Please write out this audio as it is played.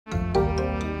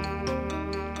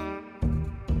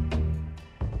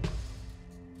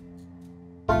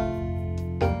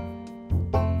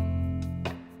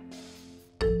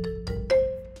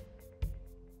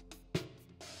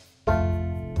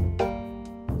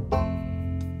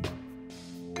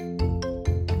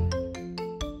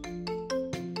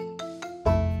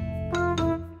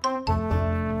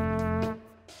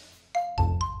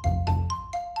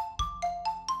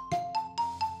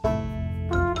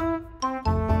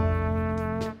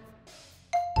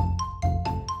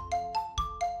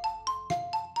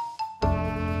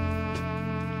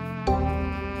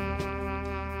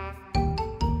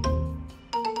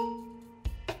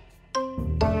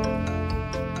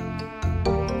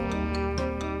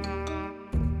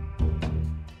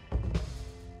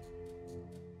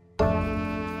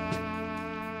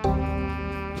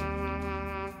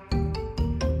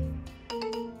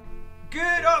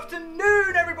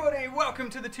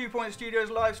welcome to the 2 Point Studios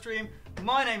live stream.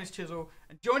 My name is Chisel,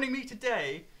 and joining me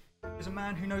today is a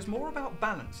man who knows more about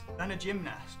balance than a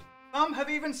gymnast. Some have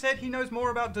even said he knows more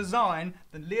about design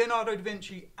than Leonardo da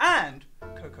Vinci and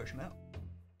Coco Chanel.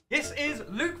 This is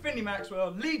Luke Finley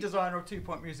Maxwell, lead designer of 2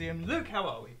 Point Museum. Luke, how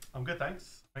are we? I'm good,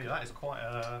 thanks. I mean, that is quite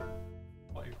a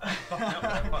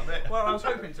bit. Well, I was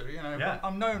hoping to, you know. Yeah.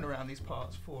 I'm known around these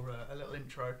parts for a little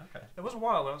intro. Okay. There was a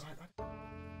while where I was like,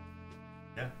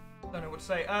 Yeah. don't know what to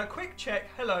say. Quick check.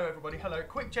 Hello, everybody. Hello.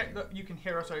 Quick check that you can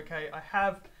hear us okay. I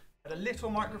have had a little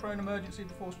microphone emergency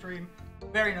before stream.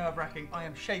 Very nerve-wracking. I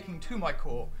am shaking to my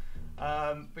core.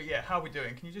 But yeah, how are we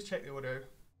doing? Can you just check the audio?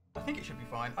 I think it should be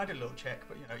fine. I did a little check,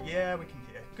 but you know, yeah, we can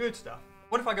hear. Good stuff.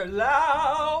 What if I go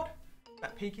loud? Is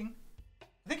that peaking?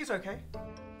 I think it's okay.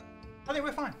 I think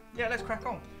we're fine. Yeah, let's crack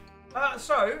on.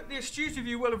 So, the astute of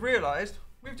you will have realised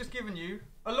we've just given you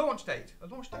a launch date. A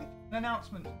launch date? An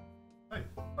announcement. Hey.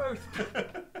 Both.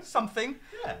 Something.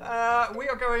 Yeah. We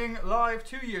are going live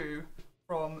to you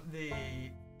from the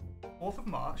 4th of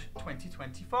March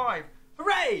 2025.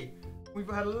 Hooray! We've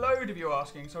had a load of you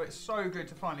asking, so it's so good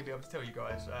to finally be able to tell you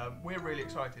guys. We're really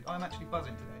excited. I'm actually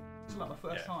buzzing today. This is like my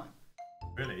first time.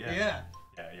 Really? Yeah. Yeah.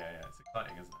 Yeah. It's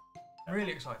exciting, isn't it? Yeah.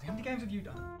 Really exciting. How many games have you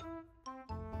done?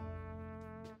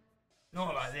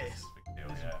 Not like this. Big deal.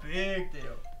 This is Yeah. a big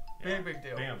deal. Yeah. Big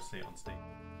deal. Being able to see it on Steam.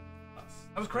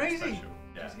 That was crazy. Special.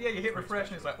 Yeah. Yeah, you hit Pretty refresh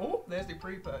and it's special. like, oh, there's the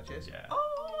pre-purchase. Yeah.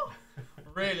 Oh,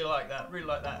 really like that. Really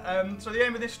like that. So the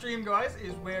aim of this stream, guys,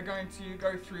 is we're going to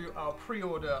go through our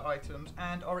pre-order items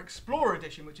and our Explorer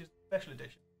Edition, which is the special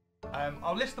edition.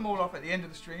 I'll list them all off at the end of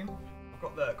the stream. I've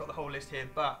got the whole list here,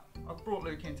 but I've brought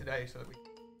Luke in today so that we can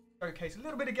showcase a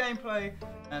little bit of gameplay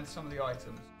and some of the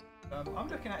items. I'm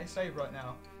looking at his save right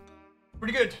now.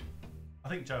 Pretty good. I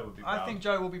think Joe would be proud. I think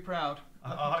Joe will be proud. I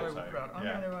think hope Joe will so, be proud.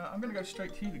 yeah. I'm gonna go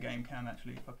straight to the game cam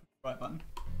actually. If I push the right button.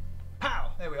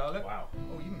 Pow! There we are. Look. Wow.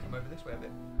 Oh, you can come over this way a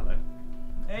bit. Hello.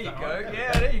 There you that go. right?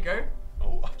 Yeah, there you go.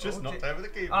 Oh, I've just knocked over the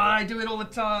keyboard. I do it all the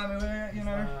time. You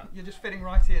know, you're just fitting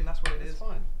right in. That's what it It's is.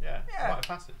 fine. Yeah. Yeah. Quite a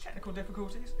passage. Technical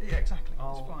difficulties. Yeah, exactly. It's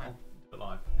I'll fine. do it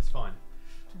live. It's fine.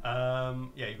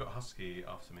 Yeah, you've got Husky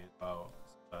after me as well.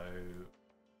 So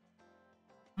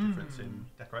difference in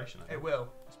decoration. I think. It will,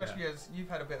 especially as you've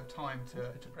had a bit of time to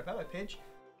prep. Hello, Pidge.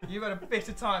 You've had a bit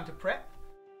of time to prep,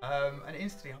 and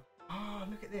instantly,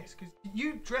 look at this, because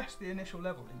you dressed the initial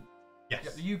level, didn't you?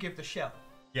 Yes. You give the shell.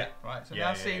 Yeah. Right. So Yeah, now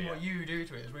yeah, seeing yeah. what you do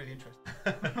to it is really interesting.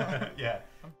 Yeah.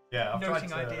 Yeah. I've Noting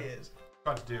tried to, ideas.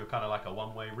 tried to do kind of like a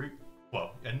one-way route.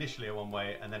 Well, initially a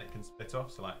one-way, and then it can split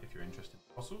off. So like, if you're interested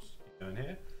in fossils, you go in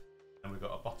here, and we've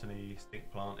got a botany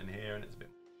stink plant in here, and it's a bit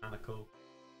mechanical.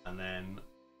 And then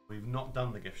we've not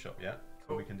done the gift shop yet,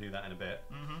 but we can do that in a bit.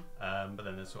 But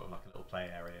then there's sort of like a little play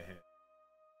area here.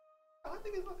 I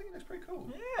think it looks pretty cool.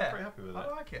 Yeah. I'm pretty happy with it. I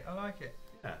like it. I like it.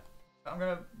 Yeah. I'm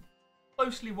gonna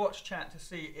closely watch chat to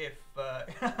see if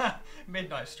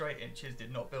Midnight Straight Inches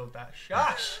did not build that.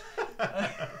 Shush.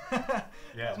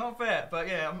 Yeah. It's not fair, but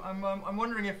yeah, I'm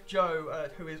wondering if Joe,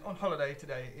 who is on holiday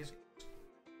today, is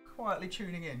quietly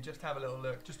tuning in just to have a little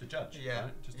look. Just to judge. Yeah.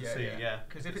 Right? Just to see. Yeah.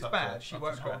 Because if it's up bad, to- she up to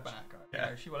won't hold scratch. back. Yeah. You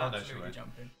know, she will Oh, no, she absolutely won't.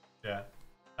 jump in.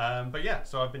 Yeah. But yeah,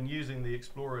 so I've been using the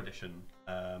Explorer Edition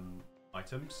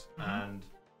items, and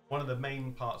one of the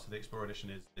main parts of the Explorer Edition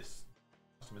is this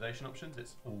customization options.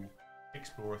 It's all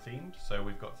Explorer themed, so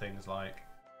we've got things like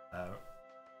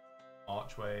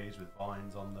archways with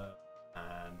vines on them,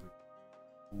 and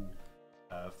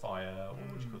fire,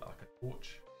 what would you call that, like a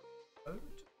torch?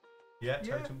 Yeah,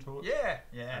 totem torch. Yeah.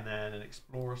 And then an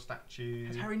Explorer statue.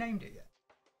 Has Harry named it yet?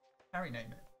 Harry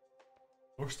named it.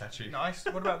 Or statue. Nice.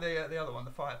 What about the other one,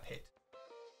 the fire pit?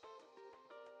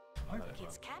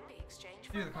 Tickets can be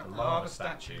exchanged These for are the kind of lava lava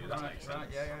statue, statues. that Right, makes right,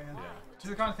 sense. yeah. Yeah. These are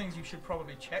the kind of things you should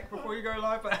probably check before you go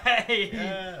live. But hey,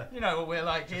 Yeah. you know what we're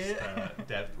like Just, here.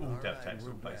 all dev text,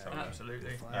 all place on.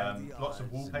 Absolutely. Lots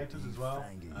of wallpapers as well.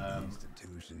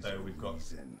 So we've got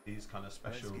these kind of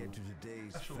special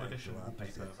edition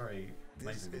wallpaper, very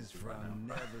amazing pieces right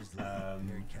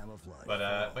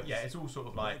now. But yeah, it's all sort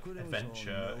of like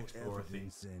adventure, explorer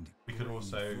themed. We can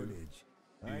also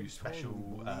do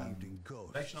special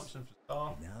station options for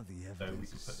staff, so we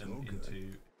can put them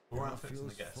into more outfits and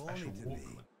they get a special walk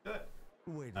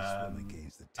when they do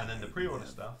it. And then the pre-order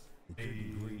stuff,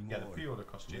 we get the pre-order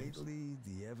costumes,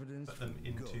 put them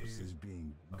into.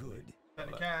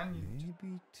 Certainly can.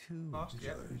 Fast,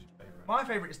 yeah. Favourite? My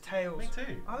favourite is Tails. Me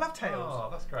too. I love Tails. Oh,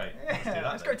 that's great. Yeah, Let's do that.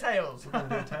 let's go Tails. We're going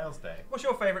to do a Tails Day. What's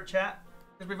your favourite, chat?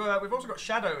 Because we've also got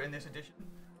Shadow in this edition.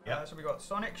 Yeah. So we've got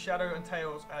Sonic, Shadow, and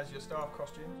Tails as your staff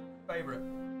costumes. Favourite?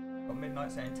 Got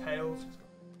Midnight saying Tails.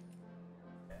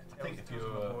 Yeah, I think if Tails is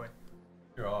my you're boy.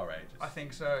 You're our age. I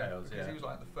think so. Tails, because he was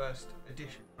like the first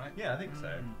edition, right? Yeah, I think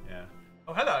so. Yeah.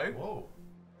 Oh, hello. Whoa.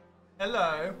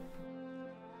 Hello.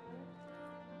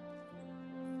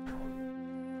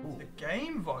 Ooh. The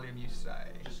game volume, you say?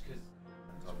 Just because.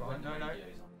 Right. No.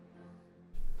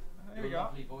 There we go.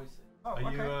 Oh, Are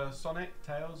okay. you Sonic,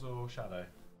 Tails, or Shadow?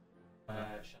 I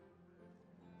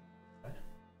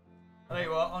tell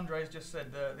you what, Andre's just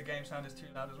said the game sound is too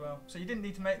loud as well. So you didn't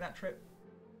need to make that trip.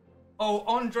 Oh,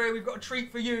 Andre, we've got a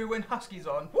treat for you when Husky's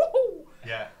on. Woohoo!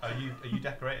 Yeah. Are you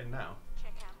decorating now?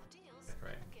 Check out the deals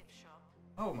Decorating. at the gift shop.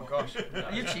 Oh my gosh.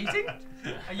 Are you cheating?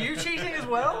 Are you cheating as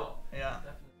well? Yeah.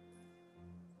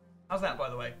 How's that, by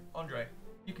the way? Andre,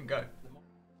 you can go.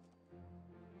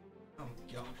 Oh,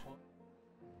 gosh.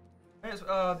 It's,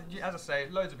 as I say,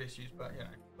 loads of issues, but, you know,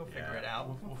 we'll figure it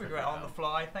out. We'll figure it out on the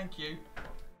fly. Thank you.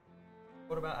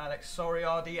 What about Alex? Sorry,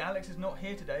 RD. Alex is not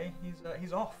here today.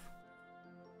 He's off.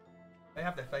 They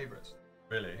have their favourites.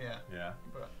 Really? Yeah. Yeah.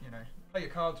 But, you know, play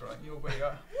your cards right. You'll be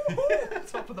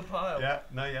top of the pile. Yeah.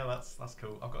 No. Yeah. That's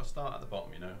cool. I've got to start at the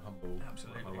bottom. You know, humble.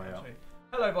 Absolutely. My way up. Absolutely.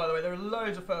 Hello, by the way. There are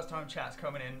loads of first-time chats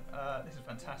coming in. This is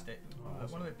fantastic.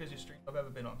 Awesome. One of the busiest streams I've ever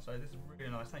been on. So this is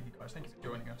really nice. Thank you, guys. Thank you for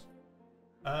joining us.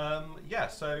 Yeah,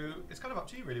 so it's kind of up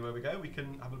to you really where we go. We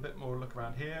can have a bit more look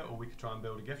around here, or we could try and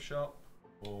build a gift shop.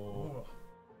 Or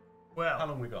well, how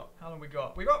long we got? How long we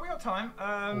got? We got time.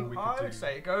 I would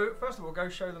say go first of all. Go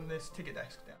show them this ticket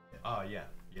desk down here. Ah,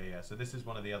 yeah. So this is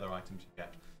one of the other items you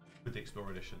get with the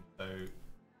Explorer Edition. So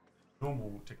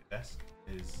normal ticket desk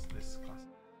is this classic,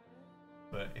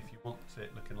 but if you want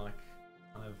it looking like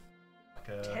kind of like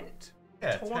a tent,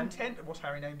 yeah, torn tent. What's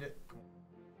Harry named it?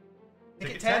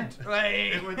 Ticket tent.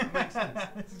 Hey. It would make sense.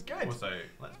 This is good. Also,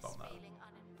 let's bomb that.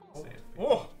 Oh. See if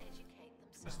Oh.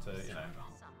 just to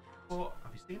Well,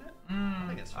 have you seen it? I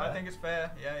think it's fair. I think it's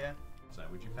fair. Yeah. So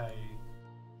would you pay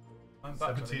 $9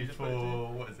 I think 70 you just for put it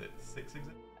in. what is it? 6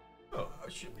 exhibits? Oh,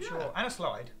 Sure. And a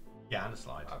slide. Yeah, and a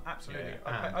slide. Absolutely.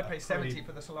 Yeah, I'd pay 70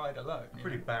 for the slide alone. A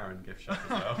pretty barren gift shop as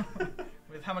well.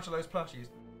 With how much are those plushies?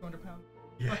 £200.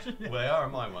 Yeah. Well, they are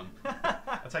on my one.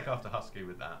 I take after Husky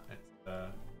with that. It's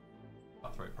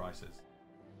cutthroat prices.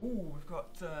 Ooh, we've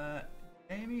got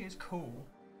Amy is cool.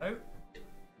 Oh,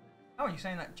 are you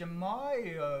saying that?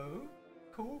 Jamio,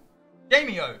 cool.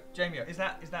 Jamio. Is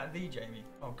that the Jamie?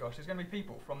 Oh gosh, there's going to be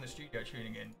people from the studio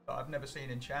tuning in that I've never seen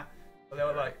in chat. But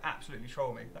they'll like absolutely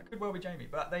troll me. That could well be Jamie,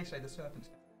 but they say the serpent's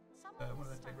one of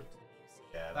their favourites.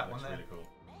 Yeah, that looks one there. really cool.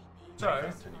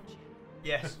 So,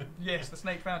 yes, the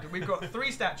snake fountain. We've got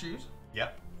 3 statues.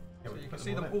 Yep. So you can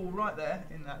see them all right there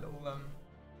in that little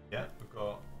Yeah, we've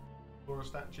got Laura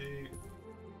statue,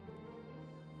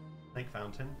 snake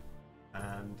fountain,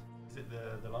 and is it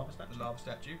the lava statue? The lava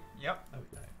statue. Yep.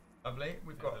 Okay. Lovely.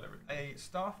 We've got a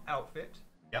staff outfit.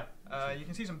 Yep. You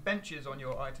can see some benches on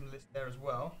your item list there as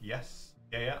well. Yes.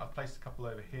 Yeah. I've placed a couple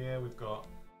over here. We've got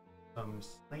some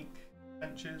snake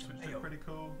benches, which look pretty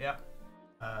cool. Yeah.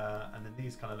 And then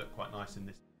these kind of look quite nice in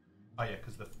this. Oh yeah,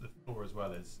 because the floor as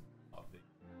well is part of the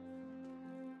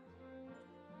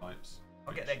pipes.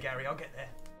 I'll get there, Gary. I'll get there.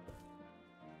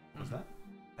 What's that?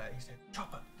 He said, the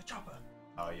chopper.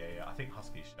 Oh yeah. I think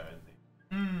Husky's showing the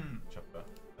chopper.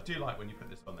 I do like when you put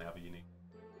this on. They have a unique.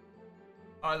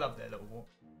 I love their little walk.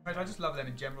 I just love them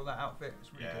in general. That outfit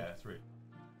is really good. Yeah, it's really.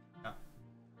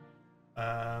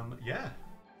 Yeah.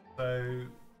 So,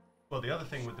 well, the other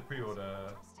thing with the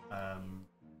pre-order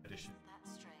edition,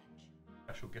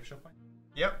 special gift shop.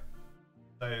 Yep.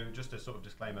 So, just a sort of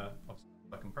disclaimer: obviously,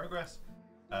 work in progress,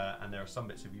 and there are some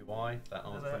bits of UI that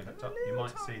aren't fully hooked up. You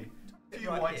might see a few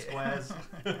white squares.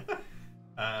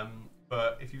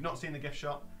 But if you've not seen the gift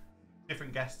shop,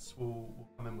 different guests will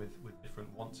come in with different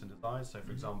wants and desires. So,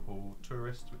 for example,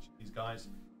 tourists, which are these guys,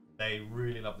 they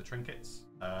really love the trinkets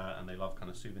and they love kind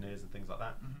of souvenirs and things like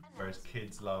that. Whereas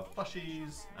kids love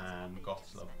plushies and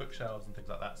goths love bookshelves and things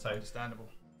like that. So, understandable.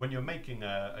 When you're making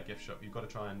a gift shop, you've got to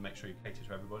try and make sure you cater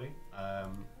to everybody.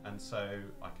 And so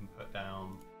I can put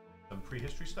down some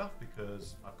prehistory stuff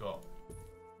because I've got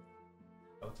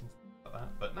skeletons like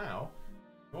that. But now,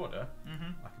 in order,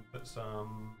 I can put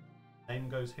some name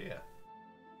goes here.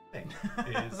 Thing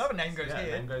is, I love a name goes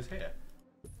here. Name goes here.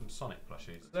 Some Sonic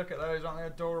plushies. Look at those, aren't they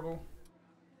adorable?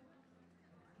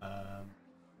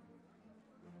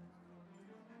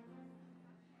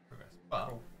 Progress. But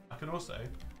cool. I can also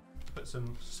put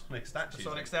some Sonic statues.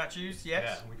 Sonic statues, yes.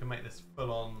 Yeah, and we can make this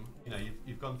full on. You know,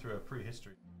 you've gone through a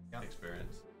prehistory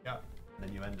experience. Yeah. And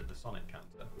then you end at the Sonic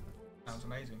counter. Sounds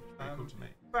amazing. Pretty cool to me.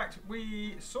 In fact,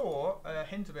 we saw a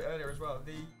hint of it earlier as well.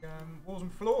 The walls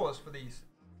and floors for these.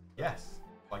 Yes.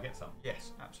 I get some.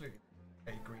 Yes, absolutely.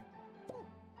 Okay, green.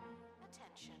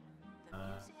 Attention. The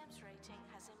museum's rating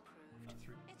has improved.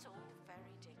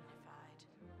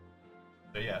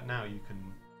 So yeah, now you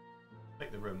can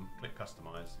click the room, click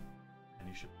customize, and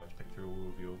you should be able to click through all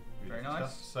of your Very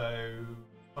nice. stuff. So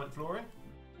sonic flooring.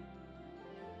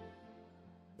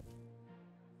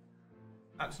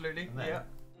 Absolutely. Then, Yeah.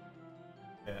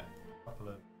 Yeah. A couple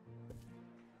of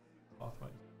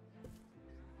pathways.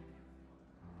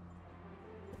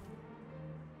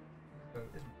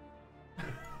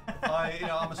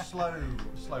 I'm a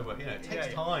slow work. It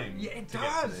takes time. Yeah, it to does.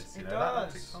 Get to this, it that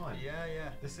does. takes time. Yeah.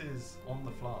 This is on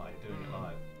the fly, doing it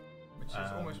live. Which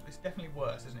is it's definitely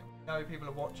worse, isn't it? You know, people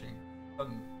are watching,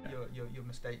 and your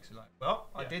mistakes are like, well,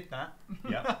 I did that.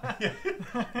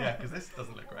 Yeah, because this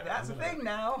doesn't look great. That's the thing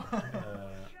now.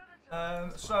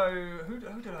 So who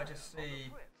did I just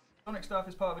see? Sonic stuff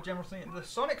is part of a general thing. The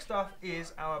Sonic stuff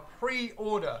is our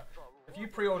pre-order. If you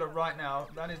pre-order right now,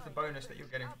 that is the bonus that you're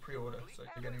getting for pre-order. So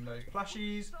you're getting those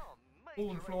plushies,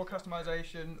 wall and floor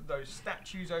customization, those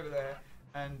statues over there,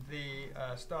 and the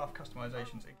staff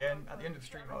customizations. Again, at the end of the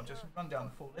stream, I'll just run down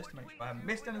the full list to make sure I haven't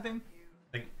missed anything.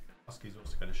 I think Husky's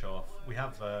also going to show off. We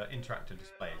have interactive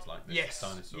displays like this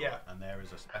dinosaur, and there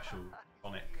is a special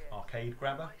Sonic arcade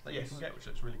grabber that you can get, which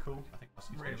looks really cool. I think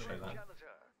Husky's going to show that.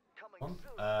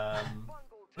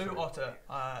 Blue Otter,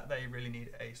 they really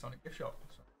need a Sonic gift shop.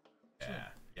 So.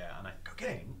 Yeah, and I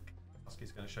think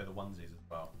Husky's going to show the onesies as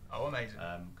well. Oh, amazing!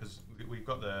 Because we've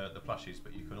got the plushies,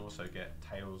 but you can also get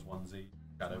Tails onesie,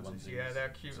 Shadow onesies. Yeah, they're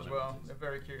cute as well. They're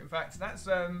very cute. In fact, that's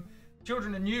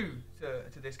children are new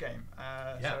to this game,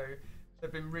 so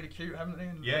they've been really cute, haven't they?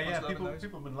 And people have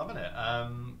been loving it.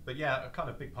 But yeah, a kind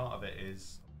of big part of it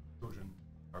is children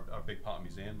are a big part of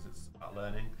museums. It's about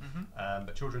learning,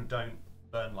 but children don't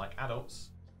learn like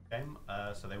adults. Game,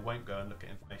 so they won't go and look at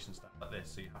information stuff like this.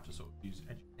 So you have to sort of use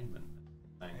edutainment.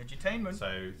 Edutainment.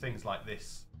 So things like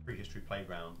this prehistory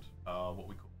playground are what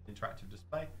we call interactive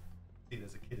display. See,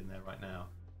 there's a kid in there right now,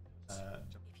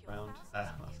 jumping around.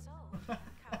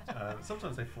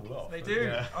 Sometimes they fall off. They do.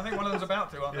 Yeah. I think one of them's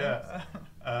about to, aren't they?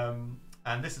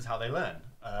 And this is how they learn.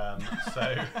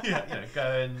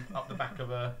 Going up the back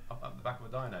of a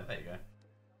dino. There you go.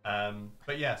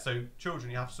 But yeah, so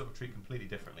children you have to sort of treat completely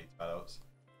differently to adults.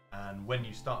 And when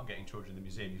you start getting children in the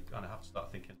museum, you kind of have to start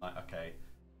thinking like, okay,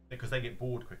 because they get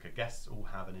bored quicker. Guests all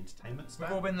have an entertainment stand.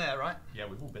 We've all been there, right? Yeah,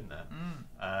 we've all been there.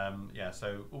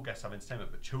 So all guests have entertainment,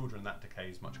 but children, that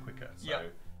decays much quicker. So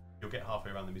you'll get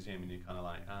halfway around the museum and you're kind of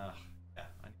like, I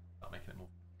need to start making it more.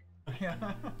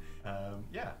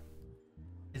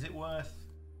 Is it worth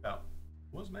about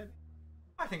maybe?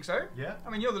 I think so. Yeah. I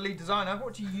mean, you're the lead designer.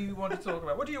 What do you want to talk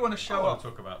about? What do you want to show I want off? to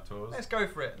talk about tours. Let's go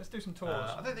for it. Let's do some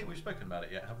tours. I don't think we've spoken about it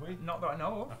yet, have we? Not that I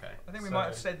know of. Okay. I think we might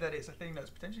have said that it's a thing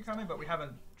that's potentially coming, but we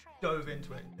haven't dove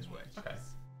into it this way. Okay.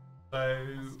 So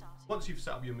once you've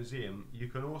set up your museum, you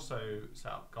can also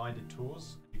set up guided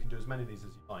tours. You can do as many of these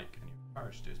as you like, and you're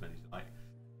encouraged to do as many as you like.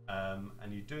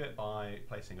 And you do it by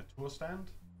placing a tour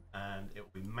stand, and it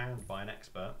will be manned by an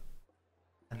expert.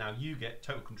 And now you get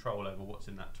total control over what's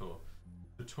in that tour.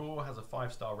 The tour has a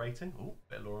 5-star rating. Oh,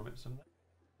 bit of Laura Mipsum there.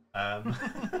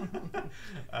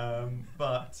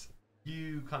 But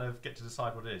you kind of get to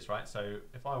decide what it is, right? So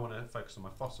if I want to focus on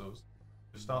my fossils,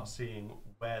 you'll start seeing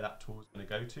where that tour is going to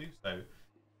go to. So it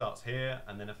starts here,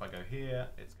 and then if I go here,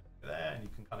 it's going to go there, and you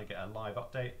can kind of get a live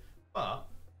update. But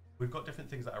we've got different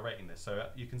things that are rating this. So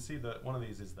you can see that one of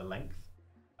these is the length.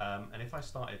 And if I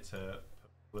started to put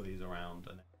all of these around,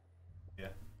 and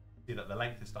see that the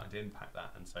length is starting to impact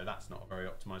that, and so that's not a very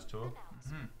optimized tour.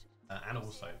 And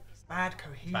also bad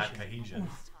cohesion.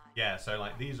 Oof. Yeah, so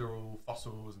like these are all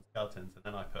fossils and skeletons, and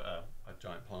then I put a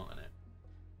giant plant in it.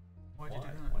 Why'd you do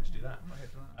that? Why'd you do that? I'm not here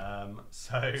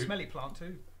for that. Smelly plant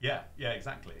too. Yeah,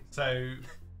 exactly. So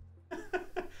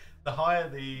the higher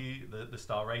the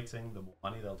star rating, the more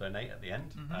money they'll donate at the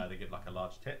end. They give like a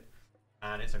large tip,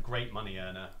 and it's a great money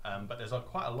earner. But there's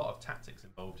quite a lot of tactics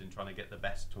involved in trying to get the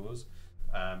best tours.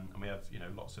 And we have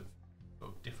lots of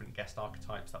sort of different guest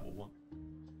archetypes that will want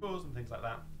tours and things like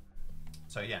that.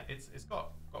 So yeah, it's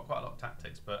got quite a lot of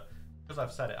tactics, but because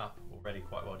I've set it up already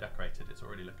quite well decorated, it's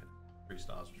already looking 3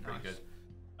 stars, which is pretty good.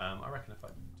 I reckon if I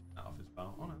turn that off as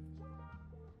well,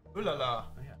 Ooh la la.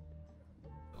 Oh, yeah,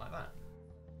 like that.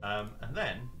 And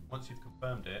then once you've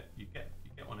confirmed it, you get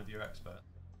one of your experts.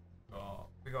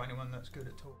 We got anyone that's good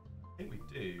at tours? I think we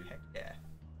do. Heck yeah.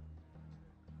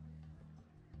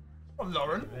 Oh,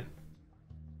 Lauren.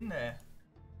 In there.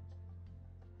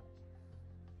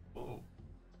 Oh.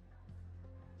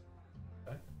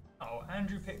 Okay. Oh,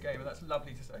 Andrew Pitgamer, that's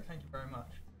lovely to say. Thank you very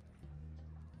much.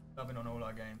 Loving on all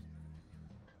our games.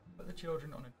 Put the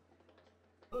children on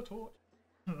a torch.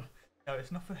 No,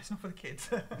 it's not for the kids.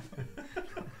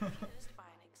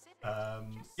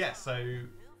 Yeah, so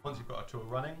once you've got a tour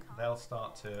running, they'll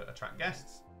start to attract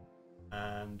guests,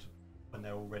 and when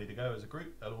they're all ready to go as a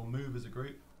group, they'll all move as a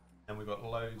group, and we've got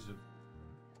loads of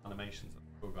animations that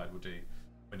the tour guide will do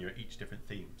when you're at each different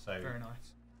theme. So very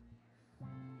nice.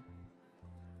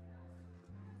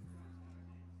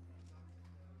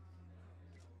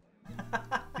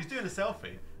 He's doing a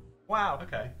selfie. Wow.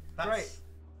 Okay, that's great.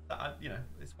 You know,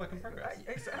 it's work in progress.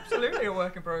 It's absolutely a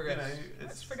work in progress. You know,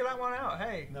 let's figure that one out.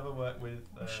 Hey, never worked with.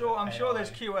 I'm sure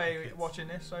there's QA watching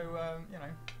this, so you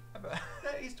know.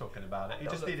 Yeah, he's talking about it. He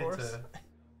just needed to.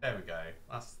 There we go.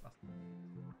 That's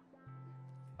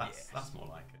more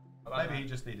like it. Like Maybe that. He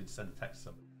just needed to send a text to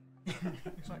somebody.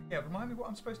 He's like, yeah, remind me what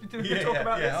I'm supposed to do to talk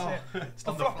about this. Oh, yeah. It's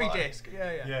the floppy disk.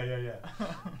 Yeah.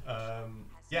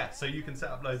 Yeah, so you can set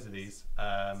up loads of these,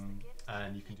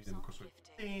 and you can do them across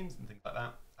themes and things like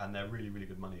that, and they're really, really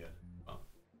good money as well.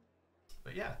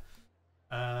 But yeah,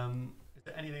 is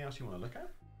there anything else you want to look at?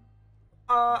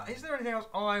 Is there anything else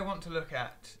I want to look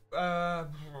at? Now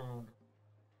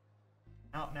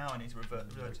I need to revert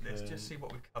to this, just see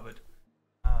what we've covered.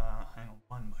 Hang on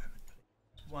one moment,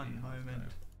 please. One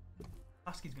moment.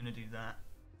 Husky's going to do that.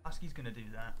 Husky's going to do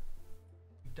that.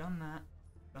 You've done that.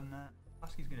 Done that.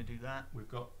 Husky's going to do that. We've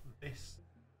got this.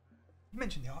 You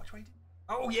mentioned the archway.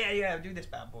 Oh yeah. Do this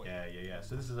bad boy. Yeah.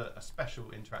 So this is a special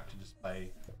interactive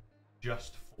display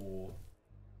just for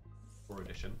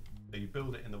edition. So you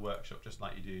build it in the workshop just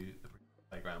like you do the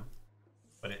playground,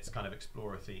 but it's kind of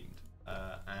explorer themed.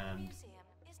 And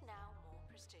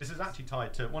this is actually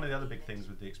tied to one of the other big things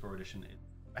with the explorer edition is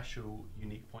special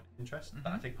unique point of interest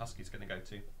that I think Husky's going to go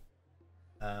to.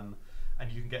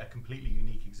 And you can get a completely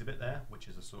unique exhibit there, which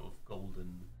is a sort of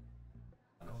golden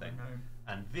kind of thing.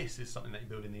 And this is something that you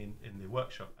build in the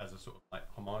workshop as a sort of like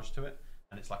homage to it,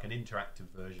 and it's like an interactive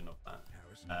version of that.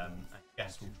 And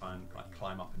guests will try and like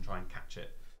climb up and try and catch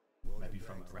it, maybe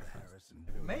from a reference.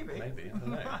 Maybe. I don't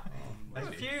know. There's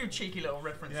a few cheeky little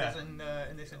references in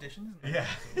this edition, isn't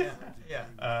there?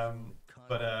 Yeah.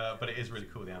 But it is really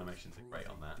cool. The animations are great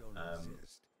on that.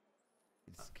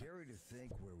 It's scary to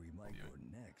think where we might go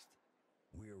next.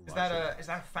 Is that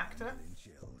a factor?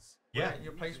 Yeah.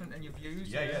 Your placement and your views?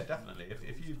 Yeah, definitely.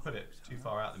 If you put it too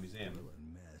far out the museum,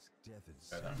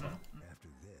 go that far.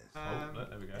 Look,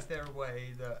 there we go. Is there a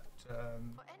way that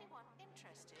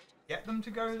get them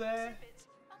to go there?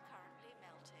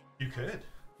 You could.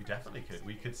 You definitely could.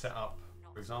 We could set up,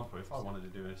 for example, if I wanted to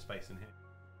do a space in here,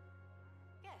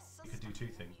 you could do two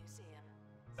things.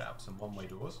 Set up some one-way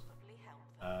doors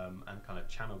and kind of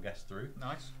channel guests through.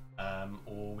 Nice.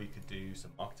 Or we could do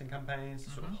some marketing campaigns to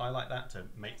sort of highlight that, to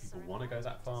make people want to go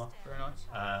that far. Very nice.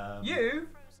 You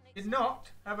did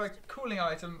not have a cooling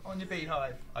item on your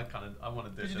beehive. I want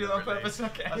to do it. Did you do it on purpose?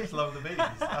 Okay. I just love the bees.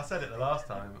 I said it the last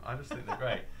time. I just think they're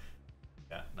great.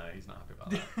 Yeah, no, he's not happy about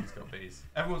that. He's got bees.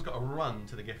 Everyone's got to run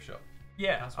to the gift shop.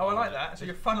 Yeah. I like that. So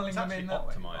you're funneling them in that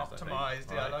way.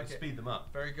 Optimized. Yeah, I like it. it. Speed them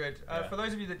up. Very good. For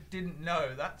those of you that didn't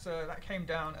know, that came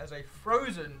down as a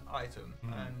frozen item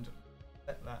and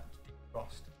let that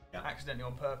defrost accidentally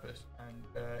on purpose. And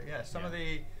some of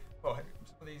these,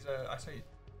 I say,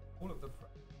 all of the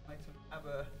items have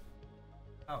a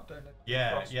out, don't they?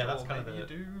 Yeah, that's kind of the. You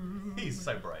do. He's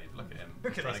so brave. Look at him.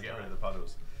 Look at trying to get rid of the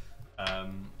puddles.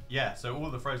 So all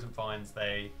the frozen finds,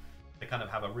 they kind of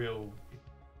have a real,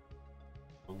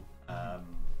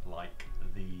 like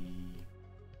the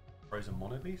frozen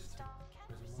mono beast.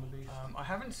 I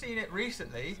haven't seen it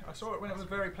recently. I saw it when it was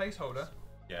very placeholder.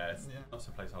 Yeah, it's not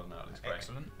so placeholder now. It looks great.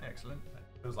 Excellent.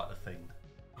 It feels like the thing.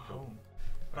 Cool.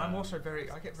 But I'm also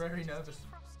I get very nervous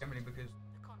generally because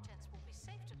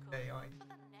AI.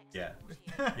 Yeah.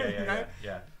 I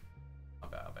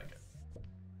bet get.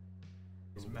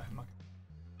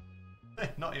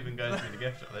 Not even going through the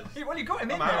gift shop. Well, you got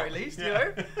him in there at least, you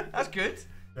know. That's good.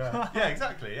 Yeah,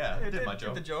 exactly. Yeah, I did my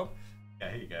job. Did the job.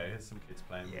 Yeah, here you go. Here's some kids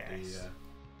playing with the.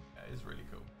 Yeah, it's really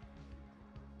cool.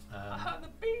 The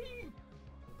bee.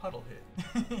 The puddle hit.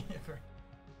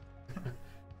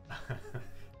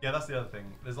 Yeah, that's the other thing.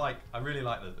 There's I really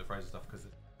like the frozen stuff because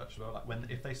it's such well. Like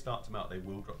if they start to melt, they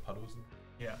will drop puddles.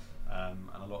 And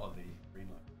a lot of the green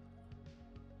light.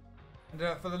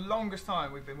 And for the longest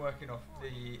time, we've been working off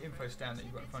the info stand that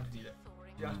you've got in front of you there.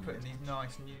 Just putting these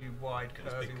nice new wide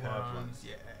curvy ones.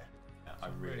 Yeah, I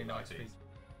really like these.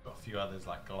 Got a few others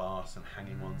like glass and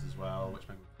hanging ones as well, which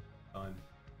make time.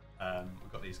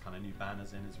 We've got these kind of new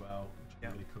banners in as well, which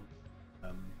are really cool.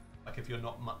 Like if you're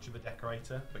not much of a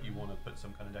decorator, but you want to put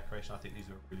some kind of decoration, I think these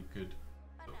are a really good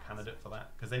sort of candidate for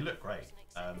that because they look great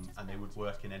and they would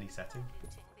work in any setting.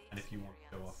 And if you want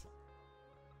to go off.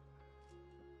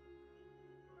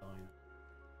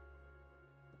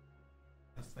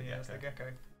 That's the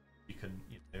gecko. you can,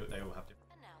 they all have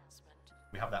different.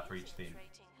 We have that for each theme.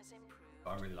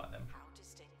 But I really like them.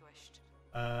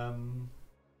 I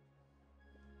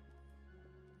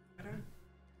don't.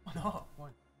 Why not? Why?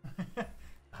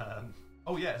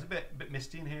 Oh yeah, it's a bit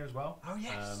misty in here as well. Oh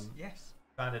yes, yes.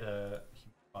 Added a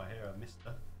here, a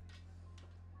mister.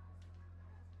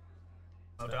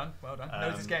 Well done, well done.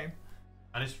 Knows his game.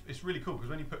 And it's really cool because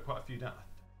when you put quite a few down,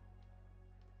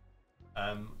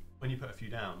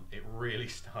 it really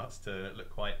starts to look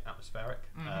quite atmospheric,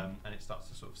 and it starts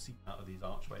to sort of seep out of these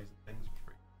archways and things.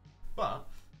 But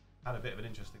I had a bit of an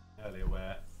interesting thing earlier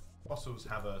where fossils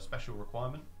have a special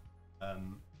requirement.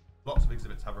 Lots of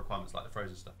exhibits have requirements like the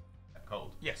frozen stuff kept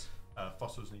cold. Yes.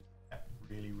 Fossils need to be kept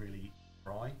really, really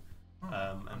dry,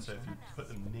 and so if you put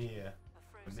them near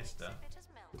the mister,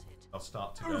 they'll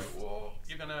start to go. Whoa,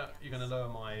 you're gonna lower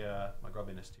my my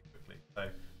grubbiness too quickly. So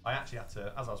I actually had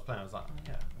to, as I was playing, I was like, oh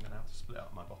yeah, I'm gonna have to split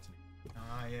up my botany.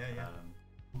 Ah, yeah.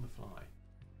 On the fly.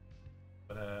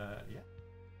 But yeah.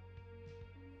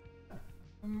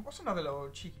 What's another little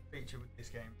cheeky feature with this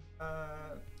game?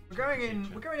 We're going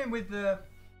in with the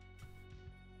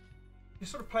your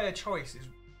sort of player choice is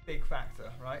a big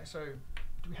factor, right? So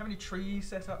do we have any trees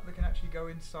set up that can actually go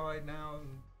inside now,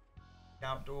 and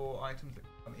outdoor items that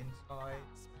can come inside?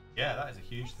 Yeah, that is a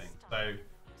huge thing. So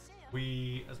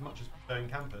we, as much as in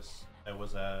campus, there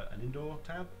was an indoor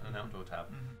tab and an outdoor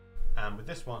tab. And with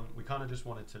this one, we kind of just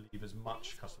wanted to leave as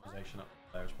much customization up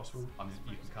there as possible. I mean,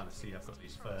 you can kind of see I've got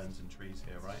these ferns and trees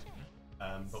here, right?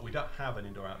 But we don't have an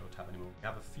indoor-outdoor tab anymore. We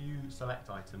have a few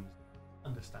select items,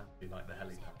 understandably, like the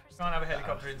helicopter. You can't have a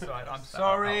helicopter inside. I'm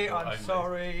sorry, I'm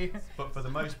sorry. But for the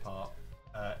most part,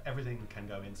 everything can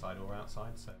go inside or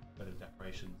outside, so a bit of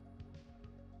decoration.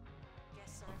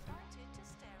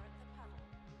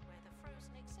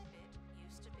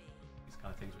 These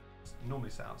kind of things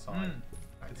normally set outside.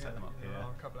 I can set them up here.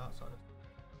 A couple outside.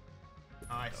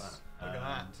 Nice. Look at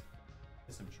that.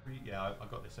 There's some tree. Yeah, I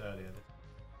got this earlier.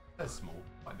 They're small,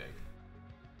 quite big.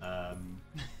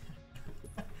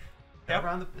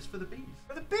 Around it's for the bees.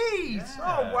 For the bees! Yeah.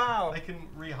 Oh wow! They can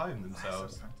rehome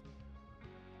themselves.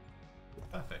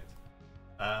 Perfect.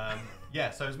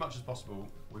 Yeah. So as much as possible,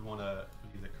 we want to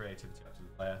leave the creativity up to the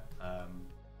player,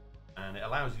 and it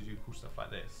allows you to do cool stuff like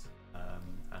this,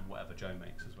 and whatever Joe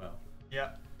makes as well.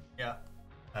 Yeah. Yeah.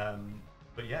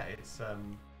 But yeah, it's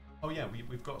oh yeah,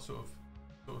 we've got sort of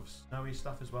snowy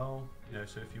stuff as well. You know,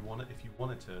 so if you wanted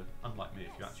to, unlike me,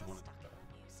 if you actually wanted to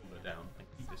pull it down and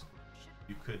keep this,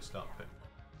 you could start putting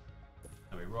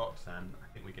snowy rocks, and I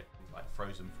think we get things like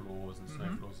frozen floors and snow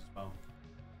floors as well.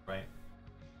 Great.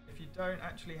 If you don't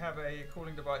actually have a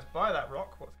cooling device by that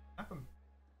rock, what's going to happen?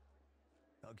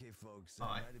 Okay, folks, I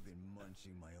might have been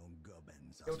munching my own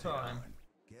gubbins. Still time.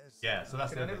 Yeah, so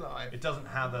that's it. Doesn't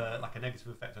have a negative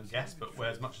effect on guests, but where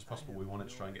as much as possible we wanted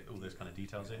to try and get all those kind of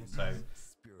details in. So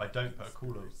if I don't put a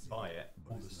cooler by it,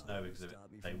 all the snow exhibit,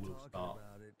 they will start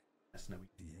snowy.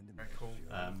 Very cool.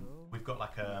 We've got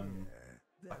like a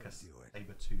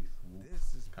saber-tooth wolf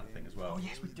kind of thing as well. Oh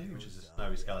yes, we do. Which is a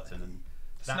snowy skeleton and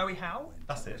snowy howl.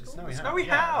 That's it. Snowy howl. Snowy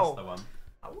howl. Yeah, that's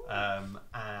the one.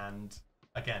 And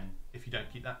again, if you don't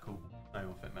keep that cool, snow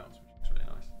off it melts, which is really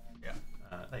nice. Yeah.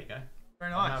 There you go.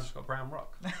 Very nice. Now I've just got brown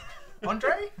rock.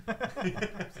 Andre?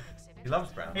 He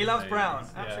loves brown. He loves brown.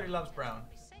 Absolutely loves brown.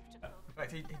 In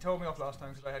fact, he told me off last time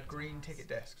because I had green ticket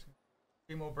desks.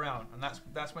 Be more brown, and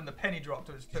that's when the penny dropped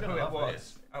as to who it was.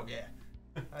 This. Oh yeah.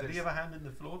 Did he have a hand in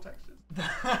the floor textures?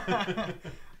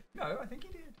 No, I think he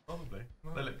did. Probably.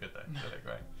 Well, they look good though. They look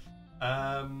great.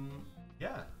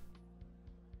 Yeah.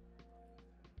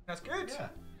 That's good.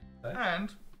 Yeah.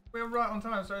 And we're right on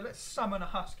time, so let's summon a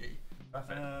husky.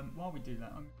 Perfect. While we do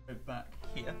that, I'm going to go back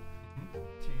here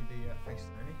to the face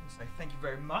ceremony and say thank you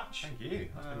very much. Thank you.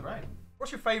 That's been great.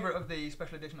 What's your favourite of the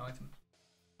special edition items?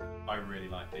 I really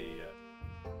like the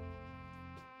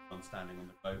one standing on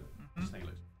the globe. I just think it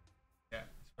looks. Yeah,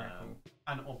 it's very cool.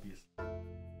 And obviously,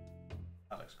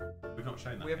 that looks cool. We've not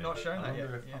shown that. We have not shown that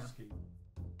yet. Yeah. Husky.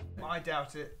 I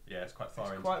doubt it. Yeah, it's quite far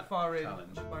in. It's quite far in.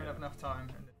 Challenge. We won't have enough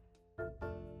time.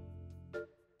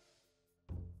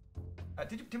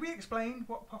 Did we explain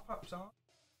what pop-ups are?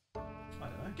 I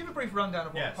don't know. Give a brief rundown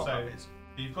of what a pop-up is.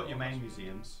 You've got your main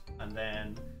museums, and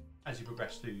then as you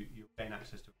progress through, you gain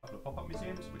access to a couple of pop-up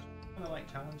museums, which are kind of like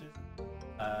challenges,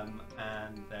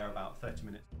 and they're about 30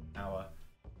 minutes to an hour,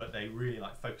 but they really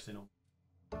like focusing on.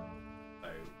 So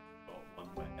we've got one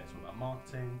where it's all about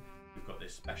marketing. We've got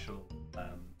this special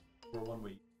one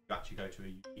where you actually go to a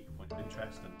unique point of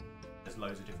interest, and there's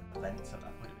loads of different events at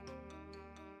that point of interest.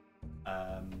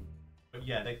 But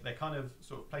yeah, they're kind of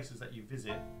sort of places that you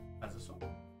visit as a sort of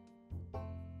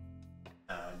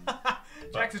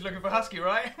Jax is looking for Husky,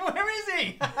 right? Where is he?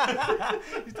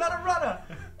 He's done a runner.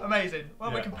 Amazing.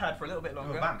 Well, we can pad for a little bit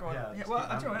longer. Go on. Yeah, well,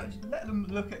 I don't know. Let them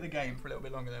look at the game for a little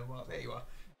bit longer then. Well, there you are.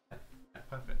 Yeah,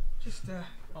 perfect. Just.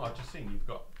 Oh, I've just seen you've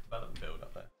got development build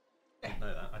up there. I didn't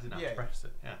know that. I didn't have to press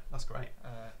it. Yeah, that's great.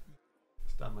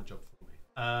 It's done my job for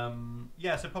me.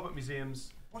 Yeah, so pop-up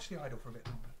museums. Watch the idol for a bit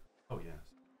longer. Oh yes.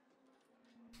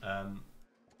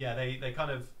 Yeah, they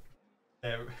kind of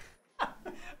that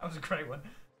was a great one.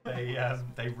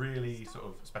 They really sort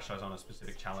of specialise on a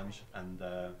specific challenge, and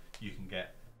you can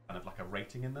get kind of like a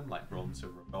rating in them, like bronze,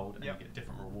 silver, and gold, and you get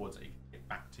different rewards that you can get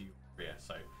back to your career.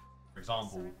 So, for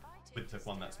example, with the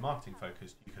one that's marketing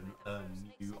focused, you can earn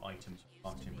new items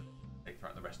from marketing take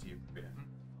throughout the rest of your career.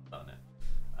 Done it.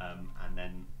 And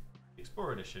then the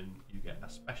Explorer Edition, you get a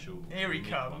special. Here he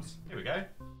comes. One. Here we go.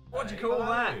 What do you call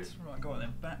that? Right, go on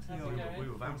then. Back to the old. We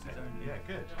were vamping. Yeah,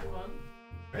 good.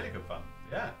 Really good fun.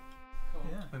 Yeah. Cool.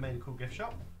 Yeah. We made a cool gift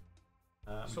shop.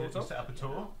 Sort we of. set up a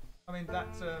tour. I mean,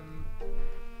 that's Well,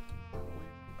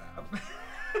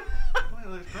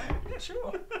 that's great. yeah,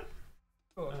 sure.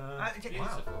 Cool. Wow.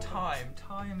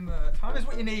 Time is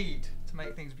what you need to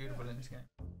make things beautiful in this game.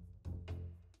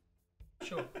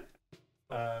 Sure.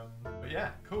 But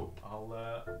yeah, cool. I'll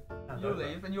hand You'll over.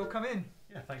 leave and you'll come in.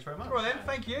 Yeah, thanks very much. All right then.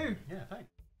 Thank you. Yeah, thanks.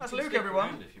 That's You can Luke, stick everyone.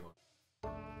 around if you want.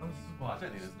 Well, I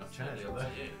don't think there's enough chairs Totally up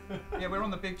up there. to you. Yeah, we're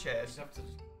on the big You chairs. just have to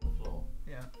the floor.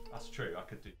 Yeah. That's true. I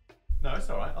could do. No, it's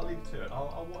all right. I'll leave it to it.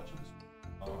 I'll watch and.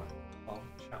 All right. I'll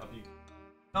chat with you.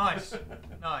 Nice.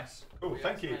 Nice. Cool. We have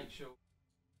Thank to you. Make sure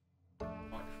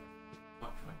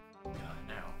microphone.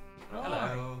 Now. Right.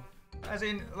 Hello. As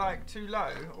in, like, too low,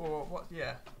 or what?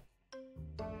 Yeah.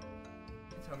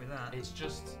 Tell me that. It's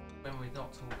just when we're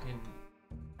not talking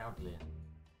loudly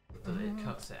that it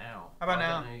cuts it out. How about I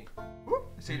now? don't know. Whoop.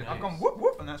 See, Who I've gone knows? whoop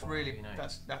whoop, and that's really Who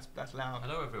knows? that's loud.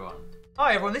 Hello everyone.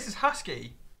 Hi everyone, this is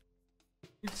Husky.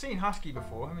 You've seen Husky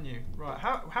before, haven't you? Right.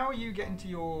 How are you getting to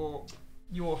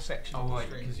your section Oh of the right,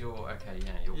 stream? because you're okay.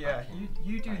 Yeah, you're Yeah, back in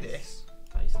you do face- this.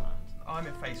 Faceland. I'm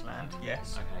in Faceland.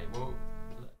 Yes. Okay, well,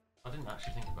 I didn't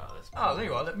actually think about this. Oh, there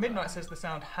you are. Look, Midnight says the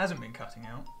sound hasn't been cutting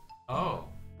out. Oh,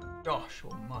 Gosh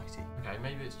almighty. okay,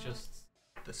 maybe it's just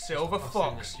The Silver us in the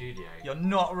Fox. studio. You're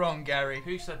not wrong, Gary.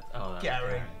 Who said? Oh, that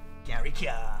was Gary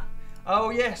Carr.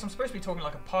 Oh yes, I'm supposed to be talking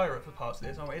like a pirate for parts of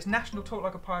this, aren't we? It's National Talk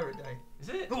Like a Pirate Day. Is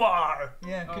it? War!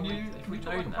 Yeah, Oh, can you if can we'd you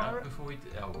talk like a known that pirate? before we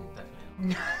did, oh,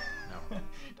 definitely not. No.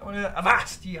 Don't want to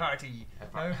avast ye hearty.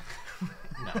 No.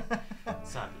 No,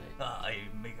 sadly. I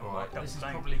make a Alright, right this is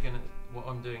thing. probably gonna. What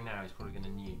I'm doing now is probably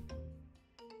gonna nuke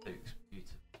Luke's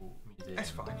beautiful museum. That's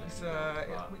fine. It's but,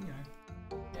 you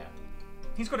know, yeah.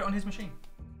 he's got it on his machine.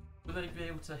 Will they be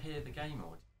able to hear the game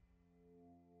or?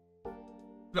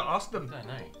 Ask I them. don't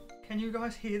know. Can you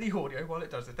guys hear the audio while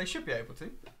it does it? They should be able to.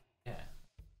 Yeah.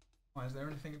 Why is there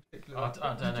anything in particular? I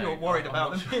don't know. You're worried I'm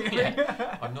about not them sure. hearing?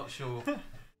 Yeah, I'm not sure.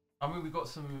 I mean, we've got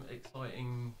some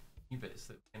exciting new bits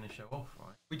that we're going to show off,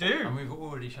 right? We do. And we've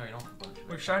already shown off a bunch of it.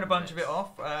 We've shown a bunch of it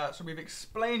off, so we've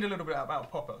explained a little bit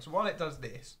about pop-up. So while it does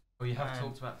this, Well, you have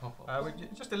talked about pop-ups.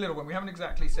 just a little one. We haven't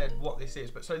exactly said what this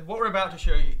is, but so what we're about to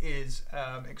show you is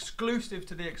exclusive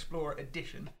to the Explorer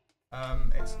Edition.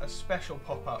 It's a special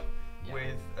pop-up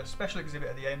with a special exhibit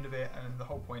at the end of it, and the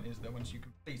whole point is that once you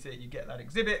complete it, you get that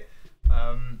exhibit,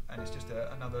 and it's just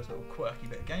another sort of quirky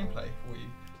bit of gameplay for you.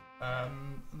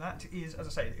 That is, as I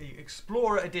say, the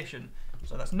Explorer Edition.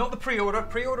 So that's not the pre-order.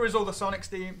 Pre-order is all the Sonic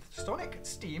themed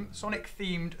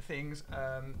things.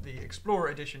 The Explorer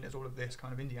Edition is all of this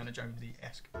kind of Indiana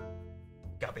Jonesy-esque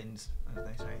gubbins, as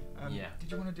they say. Yeah. Did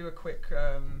you want to do a quick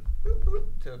boop, boop,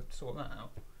 to sort that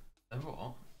out?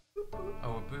 What?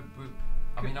 Oh, a boop boop.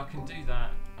 I mean, I can do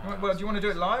that. Well, do you want to do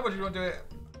it live or do you want to do it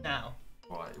now?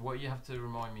 Right. What you have to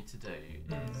remind me to do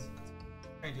is,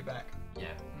 Change it back. yeah,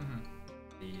 Mm-hmm.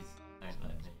 please don't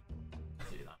let me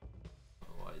do that.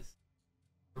 Otherwise,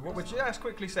 What we're just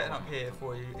quickly setting up here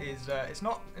for you is it's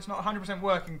not 100%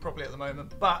 working properly at the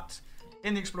moment, but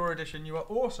in the Explorer Edition you are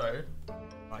also.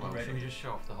 Are you well, ready? should we just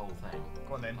show off the whole thing?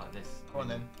 Go on then. Like this. Go on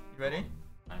then. You ready?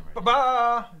 I'm ready.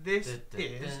 Ba-ba! This Da, da,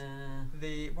 is da.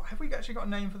 the. What, have we actually got a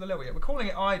name for the level yet? We're calling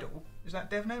it Idle. Is that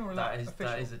dev name or is that official?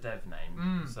 That is a dev name.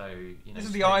 Mm. So you know. This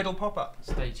is the Idle pop-up.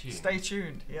 Stay tuned. Stay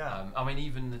tuned. Yeah. I mean,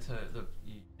 even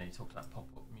you talked about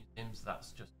pop-up museums.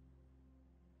 That's just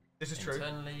This is true.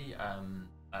 internally.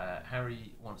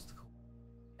 Harry wants to call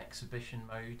it exhibition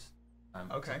mode.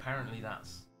 Okay. So apparently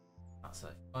that's a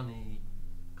funny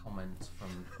comment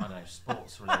from I don't know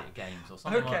sports-related games or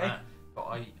something like Okay. that. But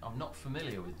I'm not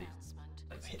familiar with these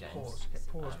Hit games. pause. Hit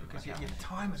pause because okay. your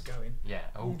timer's going. Yeah.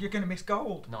 Oh, You're going to miss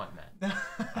gold. nightmare.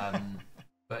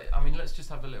 But I mean, let's just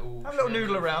have a little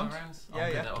noodle around. Yeah,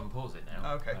 I'm gonna unpause it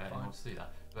now. Okay, I fine. want to do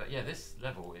that. But yeah, this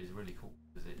level is really cool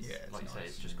because it's, like you say,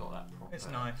 it's just got that proper. It's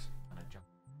nice. Kind of jump.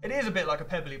 It is a bit like a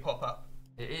pebbly pop-up.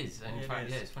 It is, and in fact,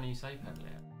 yeah, it's funny you say pebbly.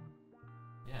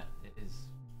 Yeah, it is.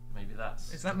 Maybe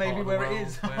that's. Is that maybe where it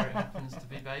is? Where it happens to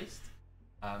be based.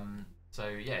 So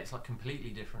yeah, it's like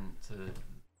completely different to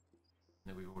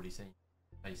that we've already seen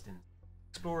based in.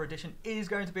 Explorer Edition is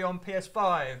going to be on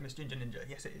PS5, Miss Ginger Ninja.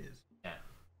 Yes, it is. Yeah.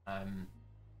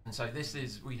 And so this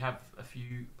is, we have a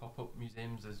few pop-up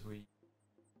museums as we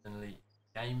generally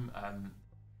game.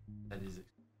 That is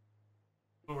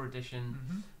Explorer Edition.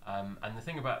 And the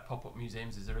thing about pop-up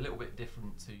museums is they're a little bit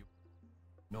different to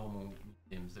normal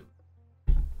museums that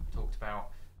we talked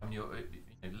about. I mean, you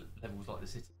know, levels like the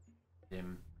City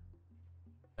Museum,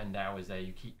 spend hours there,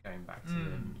 you keep going back to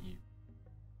them, you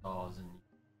stars and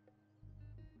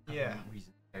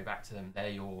reason to go back to them.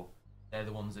 They're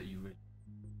the ones that you really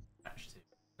attach to.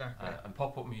 Exactly. And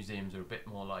pop-up museums are a bit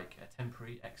more like a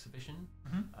temporary exhibition,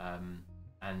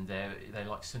 and they're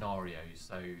like scenarios.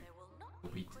 So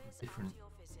there'll be different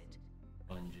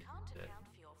challenges to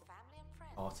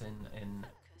part in.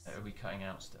 Are we cutting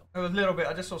out still? Oh, a little bit.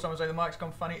 I just saw someone say the mic's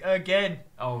gone funny again.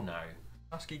 Oh no.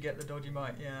 Husky, get the dodgy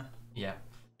mic. Yeah. Yeah.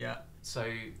 Yeah. So.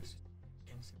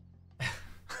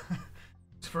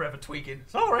 It's forever tweaking.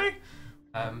 Sorry.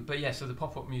 But yeah, so the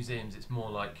pop-up museums, it's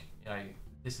more like, you know,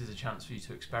 this is a chance for you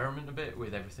to experiment a bit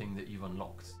with everything that you've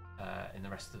unlocked in the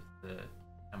rest of the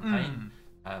campaign.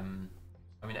 I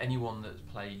mean, anyone that's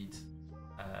played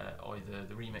either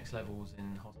the remix levels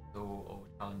in Hospital or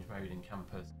Challenge Mode in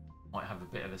Campus might have a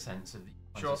bit of a sense of the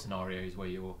kinds of scenarios where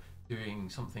you're doing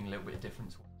something a little bit different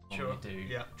to what you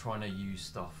do, trying to use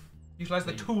stuff. Utilize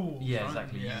the tools. Yeah, right?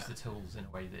 exactly. Use the tools in a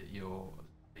way that you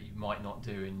might not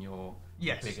do in your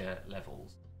bigger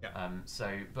levels. So,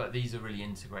 but these are really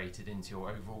integrated into your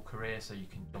overall career, so you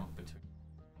can jump between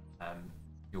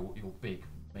your big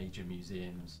major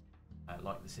museums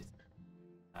like the City,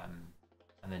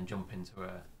 and then jump into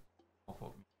a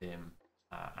pop-up museum,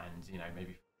 and you know,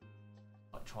 maybe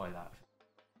like try that for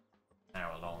an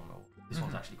hour long. Or this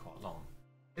one's actually quite long.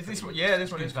 Is this one? Yeah,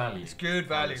 this one is value. It's good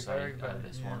value. Very value.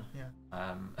 This one. Yeah.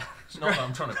 It's not that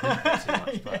I'm trying to pimp it too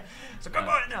much, but so come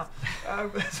on now.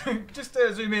 So just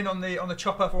zoom in on the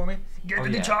chopper for me. Get to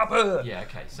the chopper. Yeah.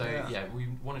 Okay. So we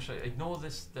want to show. Ignore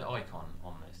the icon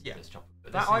on this chopper.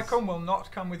 But that icon will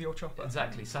not come with your chopper.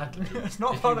 Exactly. Sadly, it's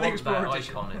not part of the Explorer that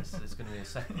Edition. icon, it's going to be a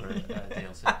separate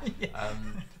DLC.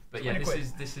 But yeah,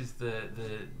 this is the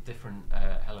different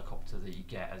helicopter that you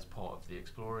get as part of the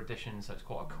Explorer Edition. So it's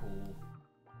quite a cool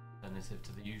alternative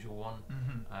to the usual one.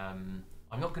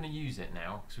 I'm not going to use it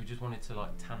now because we just wanted to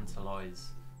like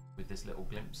tantalise with this little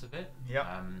glimpse of it.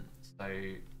 So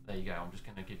there you go. I'm just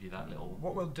going to give you that little.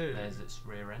 What we'll do. There's its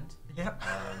rear end.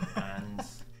 And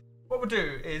what we'll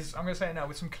do is, I'm going to say it now,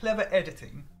 with some clever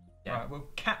editing, right, we'll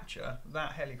capture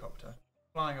that helicopter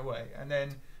flying away, and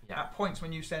then at points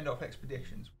when you send off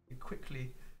expeditions, we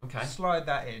quickly slide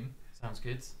that in. Sounds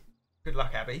good. Good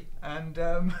luck, Abby. And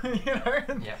you know,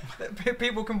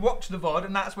 people can watch the VOD,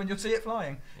 and that's when you'll see it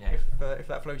flying. If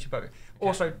that floats your boat.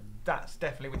 Also, that's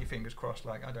definitely with your fingers crossed.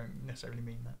 Like, I don't necessarily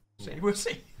mean that. So we'll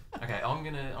see. Okay, I'm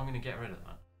gonna get rid of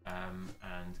that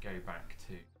and go back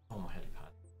to normal helipad.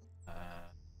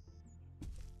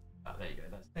 There you go.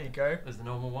 There you go. There's the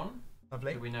normal one.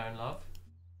 Lovely. That we know and love.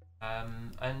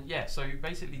 And yeah, so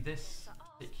basically this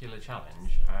particular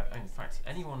challenge, in fact,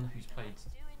 anyone who's played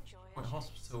Point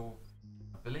Hospital,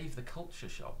 I believe the Culture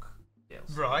Shock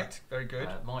DLC, right, very good,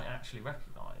 might actually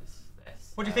recognise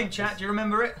this. What do you think, chat? Do you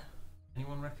remember it?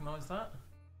 Anyone recognise that?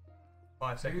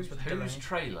 5 seconds for the whose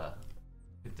trailer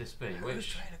could this be?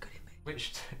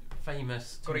 Which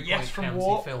famous got a yes from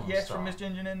Warp, yes from Miss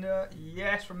Ginger Ninja,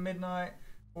 yes from Midnight,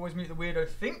 Always Meet the Weirdo,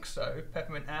 think so,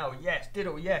 Peppermint Owl, yes,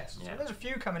 Diddle, yes. So there's a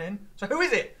few coming in. So who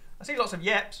is it? I see lots of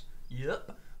yeps.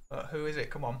 Yep. Who is it?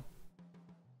 Come on.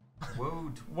 That'll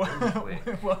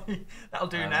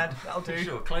do, Nad. That'll do.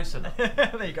 Sure, close enough.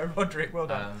 There you go, Roderick. Well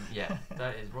done. Yeah,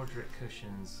 that is Roderick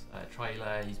Cushion's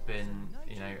trailer. He's been,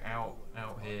 you know, out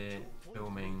here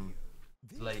filming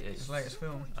his latest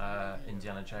film,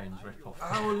 Indiana Jones ripoff.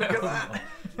 Oh, look at that!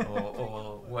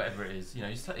 or whatever it is. You know,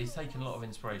 he's taken a lot of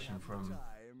inspiration from,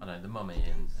 I don't know, The Mummy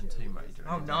and Tomb Raider.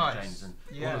 Oh, and nice. James and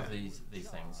all of these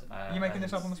things. Are you making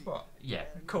this up on the spot? Yeah.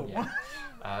 Cool. Yeah.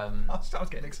 I was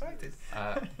getting excited.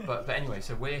 But anyway,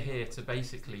 so we're here to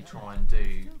basically try and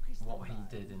do what he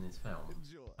did in his film.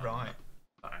 Right.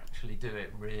 But actually do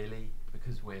it really,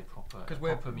 because we're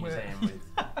proper museum with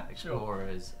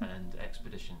explorers and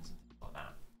expeditions and stuff like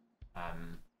that.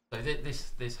 So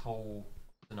this whole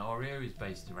scenario is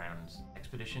based around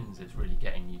expeditions. It's really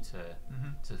getting you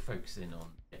to focus in on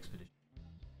the expedition.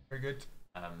 Very good.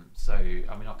 So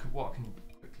I mean, I can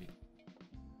quickly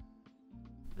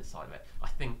this side of it. I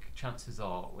think chances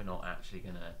are we're not actually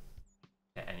gonna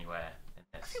get anywhere in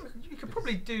this. I think you could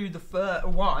probably do the first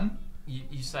one.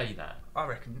 You say that. I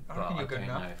reckon you're good enough.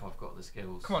 I don't know if I've got the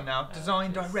skills. Come on now,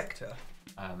 design director.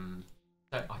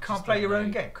 I can't play your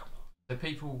own game. Come on. So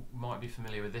people might be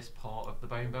familiar with this part of the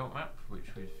Bone Belt map,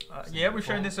 which we've we've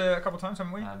shown this a couple of times,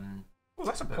 haven't we? Oh,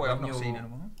 that's a point I've not seen in a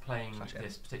while. Playing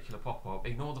this particular pop-up,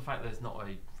 ignore the fact there's not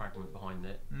a fragment behind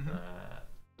it.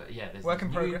 But yeah, there's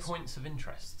new points of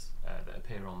interest that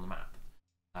appear on the map,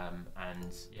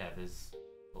 and yeah, there's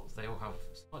they all have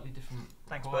slightly different.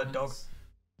 Thanks, Bird Dog.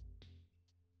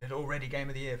 It's already Game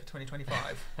of the Year for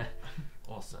 2025.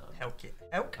 Awesome. Helk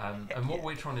yeah. And what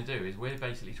we're trying to do is we're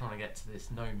basically trying to get to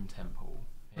this gnome temple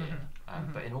here.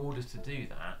 But in order to do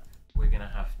that, we're going to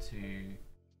have to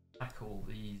tackle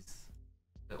these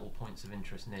little points of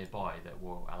interest nearby that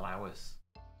will allow us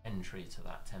entry to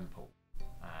that temple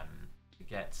to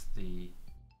get the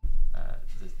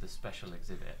special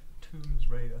exhibit. Tombs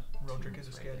Raider. Roderick is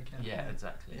a scaredy cat. Yeah,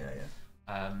 exactly.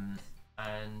 Yeah.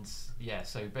 And yeah,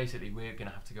 so basically we're going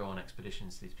to have to go on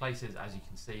expeditions to these places. As you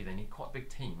can see, they need quite big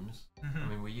teams. I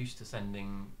mean, we're used to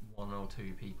sending 1 or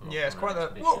 2 people. Yeah, it's quite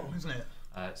the whoa, isn't it?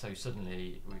 So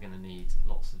suddenly we're going to need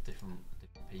lots of different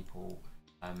people,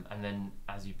 and then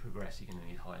as you progress, you're going to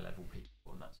need high level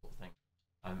people and that sort of thing.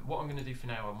 What I'm going to do for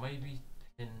now, I'll maybe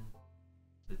pin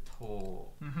the tour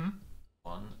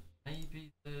one, maybe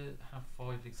have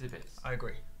 5 exhibits. I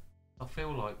agree. I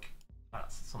feel like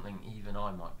that's something even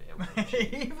I might be able to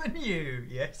achieve. Even you,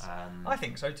 yes. I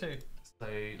think so too. So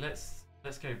let's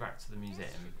go back to the museum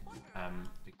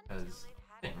because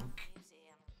I think.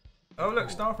 Oh look,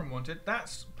 staff room wanted.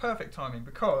 That's perfect timing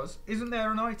because isn't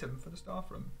there an item for the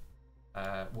staff room?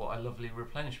 What a lovely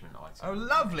replenishment item. Oh,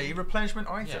 lovely replenishment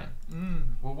item. Yeah.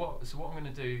 Well, what I'm going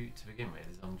to do to begin with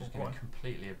is I'm just going to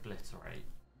completely obliterate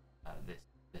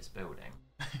this building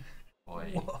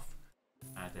by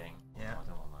adding. Yeah. I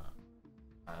don't want that.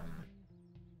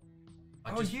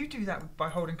 You do that by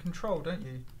holding control, don't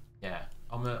you? Yeah,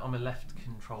 I'm a left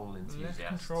control enthusiast. Left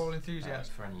control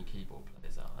enthusiast for any keyboard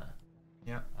players out there.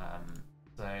 Yeah.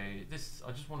 So this,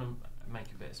 I just want to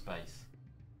make a bit of space.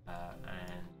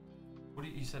 And what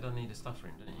you said I need a stuff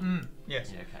room, didn't you?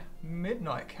 Yes. Yeah. Okay.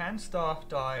 Midnight. Can staff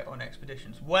die on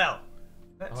expeditions? Well,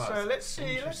 let's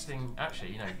see. Interesting.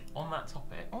 Actually, on that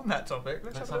topic. On that topic,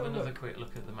 let's have another quick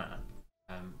look at the map.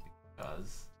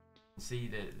 Because you can see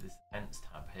this events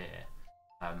tab here.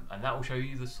 And that will show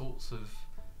you the sorts of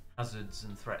hazards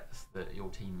and threats that your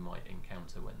team might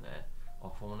encounter when they're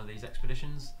off on one of these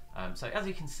expeditions. So as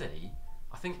you can see,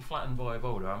 I think flattened by a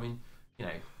boulder. I mean,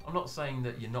 I'm not saying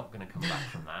that you're not going to come back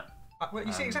from that. Well,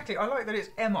 you see, exactly. I like that it's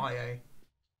MIA.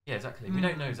 Yeah, exactly. We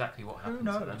don't know exactly what happened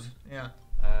to them.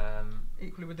 Yeah.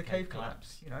 Equally with the cave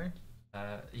collapse,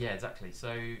 Yeah, exactly.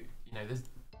 So there's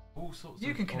all sorts.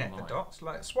 You can connect the dots,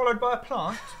 like swallowed by a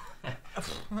plant.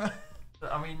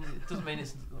 I mean, it doesn't mean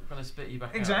it's not going to spit you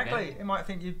back exactly. out again. It might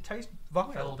think you taste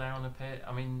vile. Fell down a pit.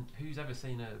 I mean, who's ever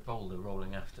seen a boulder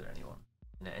rolling after anyone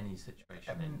in any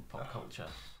situation in pop culture?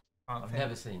 I've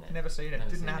never seen it. Never seen it. Never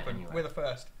Didn't happen. We're the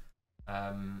first.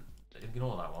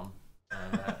 Ignore that one.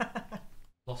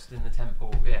 Lost in the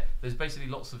temple. Yeah, there's basically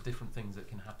lots of different things that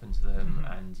can happen to them,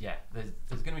 and yeah, there's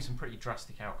going to be some pretty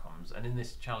drastic outcomes. And in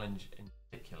this challenge in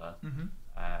particular,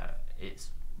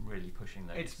 it's really pushing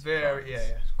those. It's very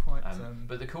it's quite.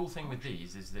 But the cool thing with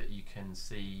these is that you can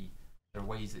see there are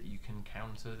ways that you can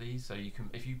counter these. So you can,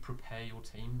 if you prepare your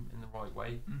team in the right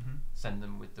way, send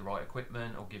them with the right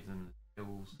equipment or give them the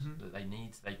skills that they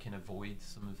need, they can avoid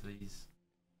some of these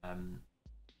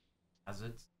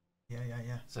hazards.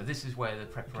 Yeah. So this is where the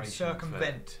preparation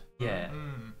circumvent. Yeah,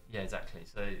 exactly.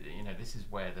 So this is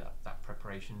where that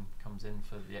preparation comes in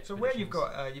for the expeditions. So where you've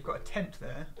got a tent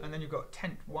there, and then you've got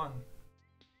tent 1.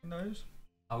 In those?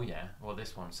 Oh yeah, well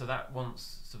this one. So that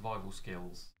once survival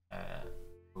skills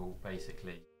will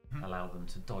basically allow them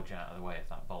to dodge out of the way of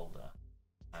that boulder.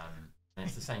 And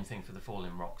it's the same thing for the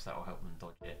falling rocks, that will help them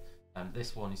dodge it.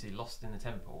 This one, you see, lost in the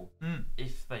temple.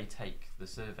 If they take the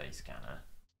survey scanner,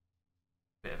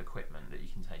 bit of equipment that you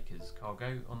can take as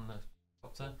cargo on the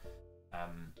copter.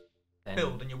 Then,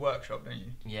 build in your workshop, don't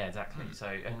you? Yeah, exactly.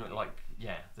 So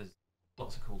there's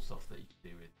lots of cool stuff that you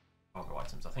can do with cargo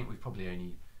items. I think we've probably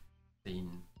only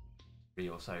seen 3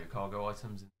 or so cargo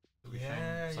items that we've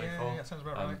shown so far. Yeah, that sounds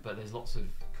about right. But there's lots of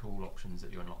cool options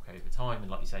that you unlock over time, and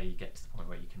like you say, you get to the point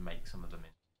where you can make some of them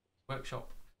in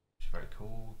workshop, which is very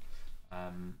cool.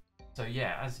 So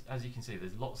yeah, as you can see,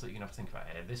 there's lots that you're gonna have to think about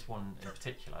here. This one in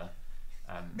particular.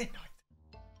 Midnight.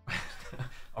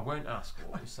 I won't ask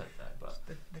what was said there, but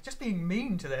They're just being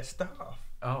mean to their staff.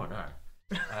 oh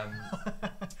no.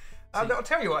 I'll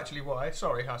tell you actually why.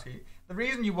 Sorry, Husky. The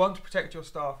reason you want to protect your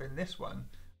staff in this one,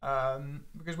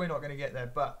 because we're not going to get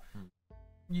there, but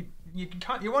you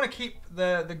want to keep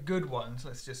the good ones.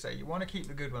 Let's just say you want to keep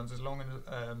the good ones as long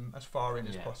as far in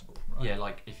as possible. Right? Yeah,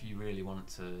 like if you really want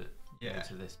to go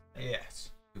to this,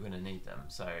 yes, you're going to need them.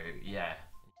 So yeah,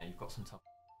 you've got some tough,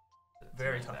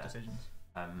 very tough decisions.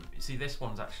 You see, this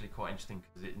one's actually quite interesting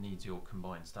because it needs your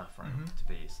combined staff rank to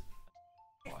be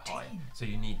quite high. So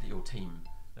you need your team,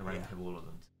 the rank of all of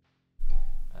them,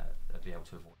 to be able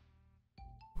to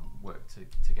work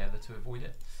together to avoid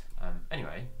it.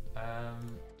 Anyway,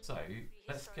 so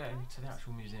let's go to the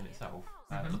actual museum itself.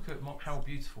 Look at how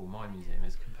beautiful my museum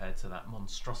is compared to that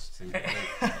monstrosity.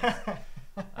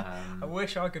 I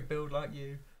wish I could build like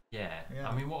you. Yeah,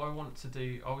 I mean, what I want to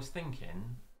do, I was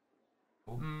thinking.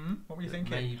 What were you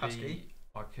thinking, maybe Husky?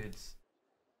 I could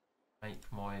make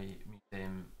my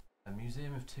museum a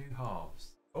museum of two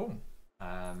halves. Oh.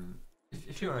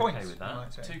 If you're okay with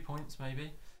that, 2 points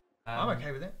maybe. I'm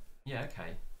okay with it. Yeah,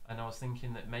 okay. And I was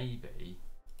thinking that maybe.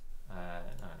 I'm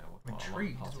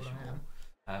intrigued is what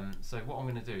I am. So what I'm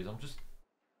going to do is I'm just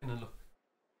going to look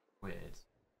weird,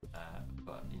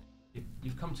 but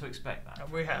you've come to expect that.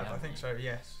 We have, I think so.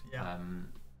 Yes. Yeah.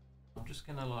 I'm just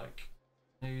going to like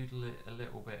noodle it a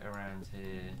little bit around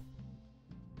here,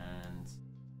 and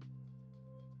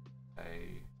so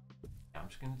I'm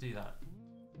just going to do that.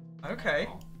 Okay.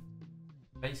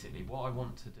 Basically, what I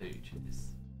want to do,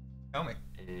 Chiz, Tell me.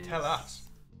 Tell us.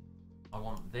 I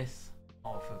want this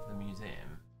half of the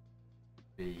museum to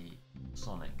be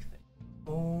Sonic thing.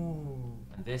 Ooh.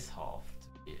 And this half to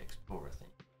be Explorer thing.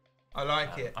 I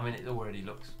like it. I mean, it already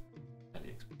looks fairly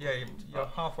Explorer. Yeah, you're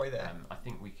halfway there. I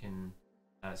think we can.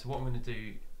 So what I'm going to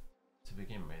do to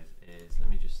begin with is let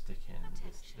me just stick in this.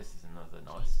 This is another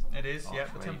nice. It is. Archway. Yeah,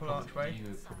 the temple archway. You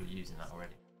were probably using that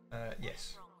already.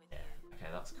 Yes. Yeah.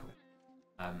 Okay, that's cool.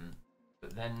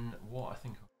 But then what I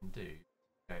think I can do,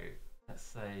 go. Let's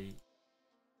say.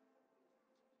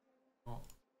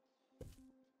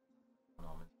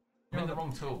 I'm in the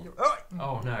wrong tool.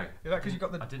 Oh no! Is that because you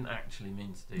got the? I didn't actually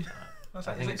mean to do that.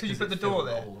 I think it's because you put the door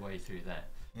there all the way through there.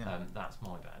 Yeah. That's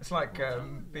my bad. It's like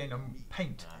being on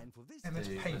Paint. MS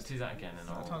Paint. Let's do that again. And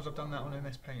sometimes I've done that on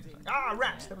MS Paint. Like,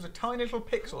 rats! There was a tiny little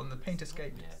pixel and the paint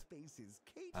escaped.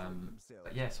 Yeah.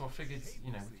 But yeah, so I figured,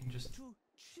 we can just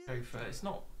go for. It's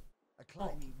not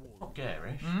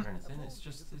garish or anything. It's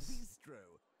just this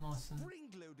nice and.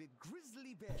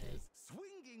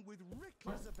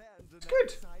 It's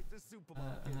good.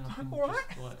 And then I can All right.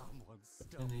 just like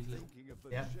in these little.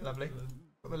 Yeah, lovely.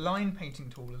 Got the line painting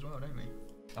tool as well, don't we?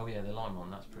 Oh yeah, the line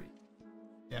one. That's pretty.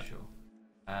 Yeah. Sure.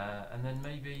 And then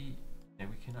maybe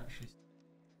we can actually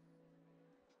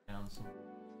down some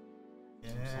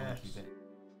Sonic-y bit.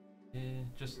 Yeah,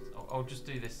 I'll just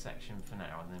do this section for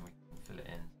now, and then we can fill it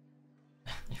in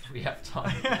if we have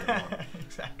time.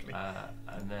 Exactly.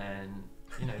 And then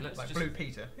let's like just Blue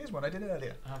Peter. Here's what I did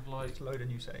earlier. have like Just load a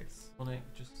new save. Sonic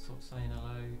just sort of saying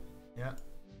hello. Yeah.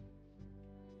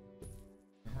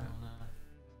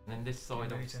 And then this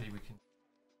side, obviously, we can.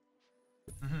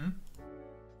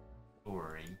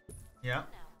 Story. Yeah.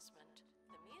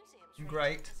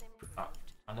 Great.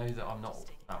 I know that I'm not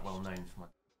that well known for my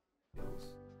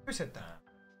skills. Who said that?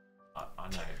 I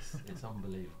know it's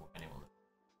unbelievable. Anyone.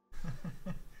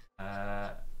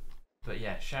 But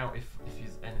yeah, shout if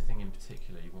there's anything in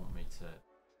particular you want me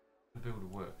to build a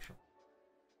workshop.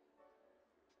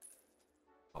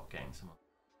 Stop getting some.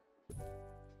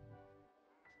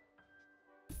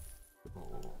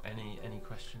 Or any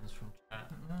questions from chat?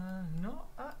 Not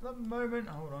at the moment.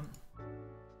 Hold on.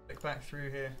 Click back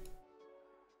through here.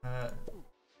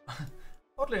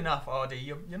 Oddly enough, RD,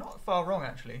 you're not far wrong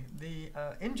actually. The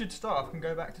injured staff can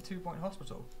go back to 2 Point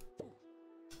Hospital.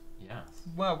 Yes.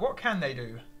 Well, what can they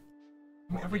do?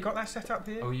 Have we got that set up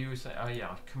here? Oh, you were saying. Oh yeah,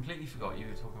 I completely forgot. You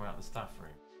were talking about the staff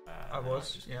room. I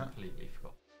was. Just yeah. Completely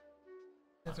forgot.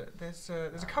 There's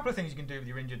a couple of things you can do with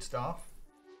your injured staff.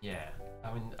 Yeah,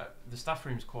 I mean the staff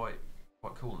room's quite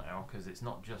cool now because it's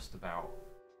not just about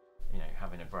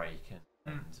having a break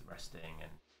and resting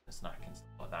and a snack and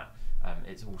stuff like that.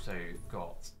 It's also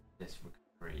got this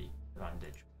recovery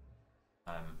bandage,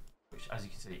 which, as you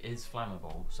can see, is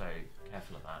flammable. So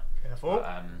careful of that. Careful.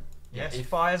 But, yes,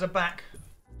 fires are back.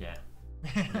 Yeah.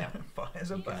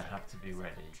 Fires are You're back. gonna have to be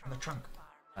ready. And the trunk.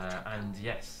 And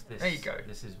yes, there you go.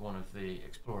 This is one of the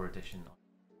Explorer edition.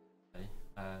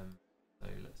 So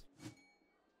let's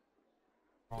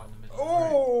right in the middle.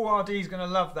 Oh, RD's gonna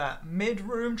love that.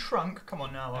 Mid-room trunk. Come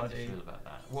on now, How do you RD. feel about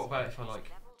that? What about if I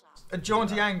like... A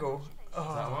jaunty angle. Is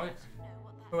Oh, that alright?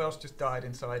 who else just died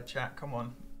inside chat? Come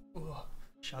on. Oh,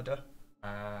 shudder.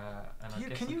 And I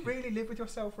guess Can I you could- really live with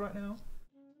yourself right now?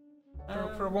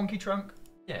 For a wonky trunk?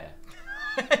 Yeah.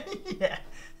 Yeah.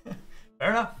 Fair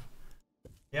enough.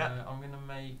 Yeah. I'm going to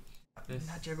make this...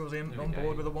 That jiggles in there we on go.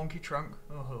 board with a wonky trunk.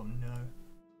 Oh no.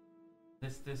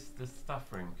 This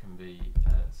staff room can be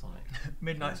Sonic.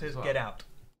 Midnight as says, well. get out.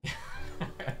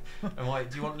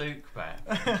 Do you want Luke back?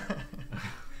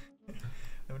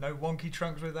 There were no wonky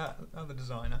trunks with that other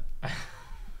designer.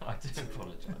 I do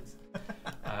apologise.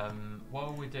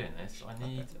 While we're doing this, I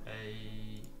need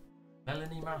a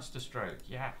Melanie Masterstroke.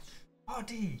 Yes.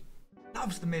 RD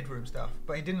loves the mid-room stuff,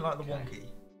 but he didn't like the Okay. wonky.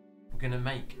 I'm going to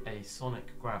make a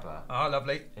Sonic grabber Ah,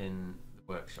 lovely. in the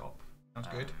workshop. Sounds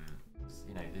good.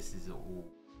 You know, this is all...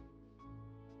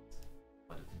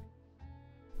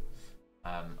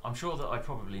 I'm sure that I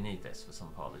probably need this for some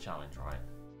part of the challenge, right?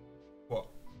 What?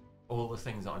 All the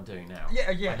things that I'm doing now. Yeah,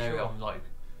 I know sure. I'm like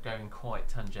going quite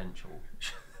tangential.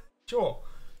 Sure.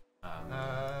 Um,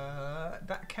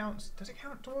 That counts. Does it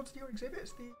count towards your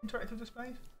exhibits, the interactive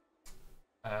displays?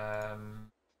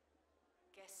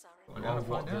 We're gonna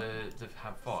what, find out. the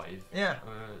have 5? Yeah.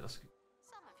 That's good.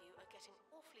 Some of you are getting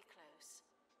awfully close.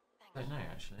 I don't know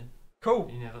actually. Cool.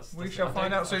 You know, We that's, shall I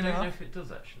find don't- out soon I don't know enough. if it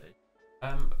does actually.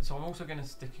 So I'm also going to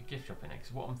stick a gift shop in it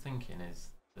because what I'm thinking is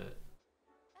that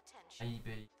Attention.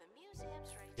 maybe The museum's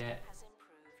rating get has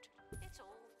improved. It's all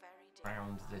very different.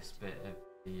 around this bit of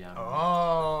the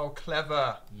Oh,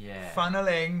 clever. yeah,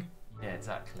 Funneling. yeah,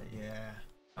 exactly. Yeah,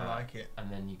 I Uh, like it.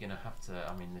 And then you're going to have to.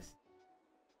 I mean, this.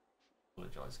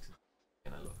 Apologise because it's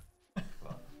going to look.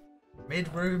 But,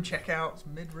 Mid-room checkouts,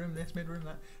 mid-room this, mid-room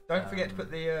that. Don't forget to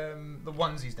put the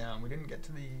onesies down. We didn't get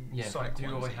to the yeah, Sonic do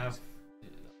onesies. I have?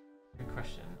 Good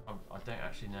question. I don't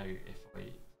actually know if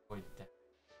I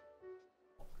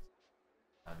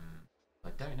I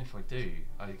don't know if I do.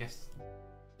 I guess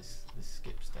this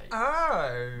skip state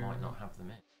Oh. might not have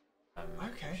them in.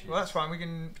 Okay. which Well, that's is- fine. We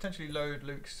can potentially load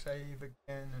Luke's save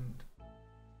again and.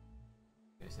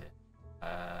 Is it?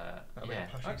 That'll be Yeah. a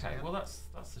plushie, Okay. yeah. Well, that's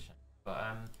a shame.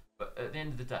 But at the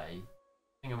end of the day,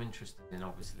 the thing I'm interested in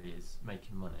obviously is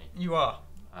making money. You are.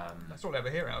 Um, That's all I ever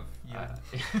hear out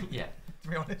of you, yeah. to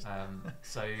be honest.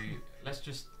 So let's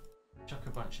just chuck a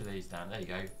bunch of these down. There you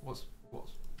go.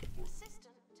 Assistant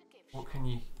to give What can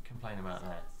you complain about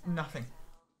there? Nothing.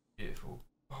 Beautiful.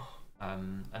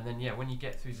 And then yeah, when you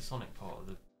get through the Sonic part of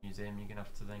the museum, you're gonna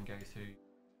have to then go through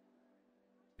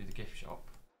the gift shop.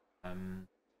 Is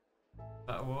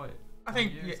that alright? I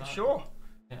think, Is yeah, that- sure.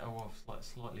 Yeah, well, I've like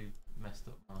slightly messed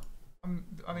up my.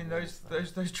 I mean, Yeah,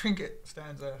 those trinket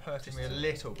stands are hurting me a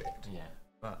little bit, Yeah.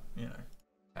 but you know.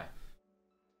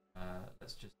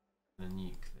 Let's just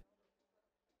nuke this.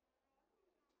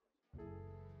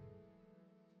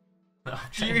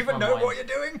 Do you even know what you're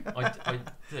doing? I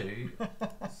do,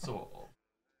 sort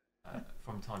of,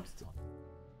 from time to time.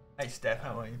 Hey, Steph,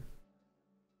 how are you?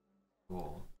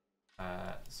 Cool.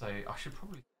 So I should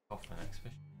probably kick off an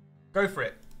expedition. Go for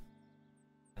it.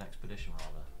 An expedition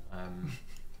rather.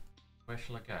 Where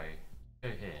shall I go? Go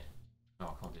here. No,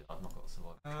 I can't do that. I've not got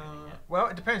survival training yet. Well,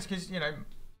 it depends because you know,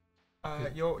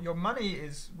 Okay. your money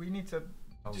is. We need to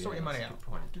Oh, sort your that's money a out. good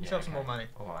point. Give Yeah, yourself some more okay. money.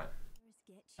 All right.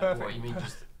 Perfect. What you mean?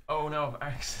 Just oh no,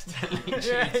 I've accidentally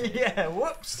yeah, cheated. yeah.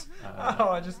 Whoops. Oh,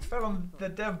 I just fell on the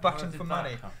dev Why button did for that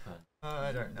money. happen?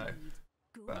 I don't know.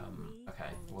 Okay.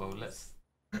 Well, let's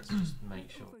just make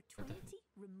sure. I definitely-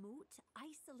 remote,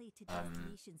 isolated Um,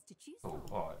 destinations to choose Cool.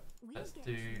 from. All right. We Let's get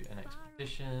do you an far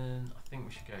expedition. I think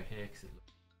we should go here because it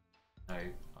looks. No, I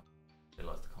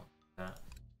realised I can't do that.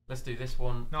 Let's do this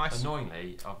one. Nice.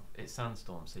 Annoyingly, it's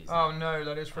sandstorm season. Oh no,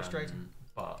 that is frustrating.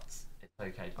 But it's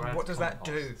okay. And what does that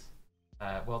do?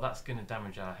 Compost. Well, that's going to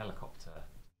damage our helicopter.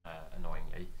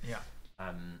 Annoyingly. Yeah.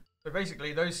 Um, So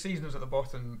basically, those seasonals at the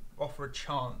bottom offer a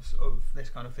chance of this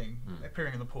kind of thing Hmm.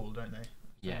 appearing in the pool, don't they?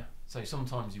 yeah. So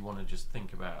sometimes you want to just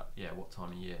think about what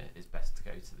time of year is best to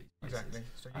go to these places. Exactly.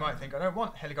 So you might think, I don't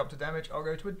want helicopter damage. I'll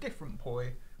go to a different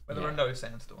poi where there are Yeah. no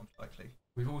sandstorms likely.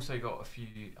 We've also got a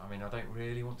few. I mean, I don't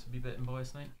really want to be bitten by a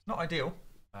snake. Not ideal.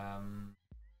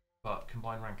 But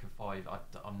combined rank of 5,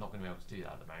 I'm not going to be able to do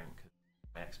that at the moment because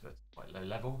my expert's quite low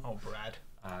level. Oh, Brad.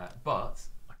 But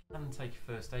I can take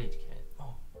a first aid kit.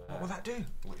 Oh, what will that do?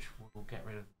 Which will get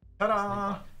rid of Ta-da!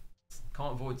 snake bite.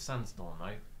 Can't avoid sandstorm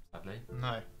though, sadly.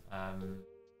 No.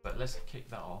 But let's kick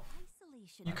that off.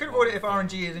 Isolation. You could avoid it if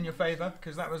RNG is in your favour,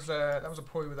 because that was a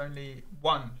poi with only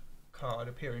one card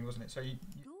appearing, wasn't it? So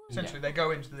essentially they go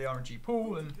into the RNG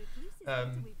pool and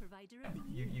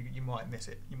you might miss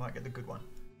it. You might get the good one.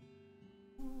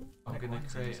 I'm Sonic going to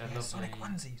onesies. create a Yeah, lovely... Sonic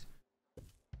onesies.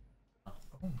 Oh.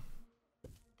 Oh.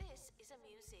 This is a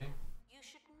museum. You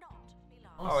should not be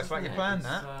laughing. Oh, it's like you isn't it? planned It's,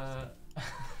 that.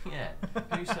 yeah.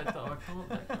 Who said that I can't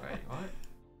decorate, right?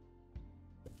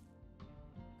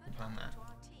 Good plan luck that. to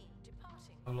our team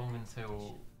departing How on long their until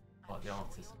expedition. like I'm the sure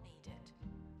artist? you'll need it.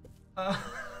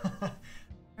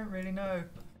 I don't really know.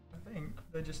 I think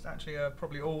they're just actually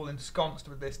probably all ensconced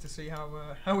with this to see how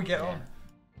we get on.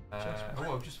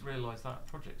 Oh, I've just realised that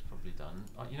project's probably done.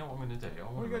 You know what I'm going to do? I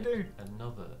What are want you to gonna make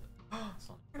another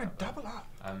Sonic We're gonna Grabber. double up.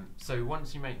 So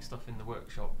once you make stuff in the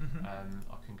workshop, Mhm. I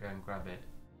can go and grab it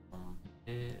from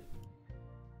here.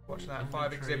 Watch the that.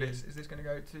 5 inventory. exhibits. Is this going to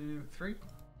go to 3?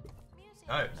 Museum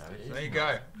No. No, it So there is you not.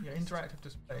 go. Your interactive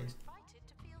displays invited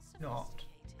to feel not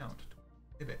sophisticated. count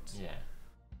exhibits.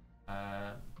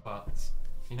 Yeah. But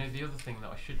you know the other thing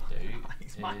that I should do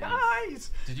Eyes, is. my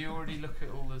eyes. Did you already look at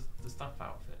all the staff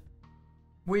outfit?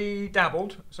 We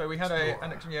dabbled. So we had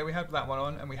Explorer. we had that one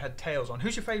on, and we had Tails on.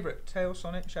 Who's your favourite? Tails,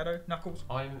 Sonic, Shadow, Knuckles?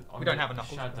 I'm We don't have a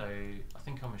Knuckles. Shadow. I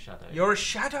think I'm a Shadow. You're a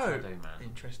Shadow. Shadow man.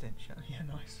 Interesting. Shadow. Yeah,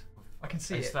 nice. I can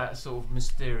see It's it. that sort of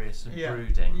mysterious and Yeah.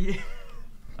 brooding.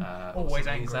 Yeah. Or Always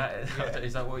something. Is angry. that, Yeah.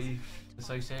 is that what you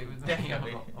associate with me?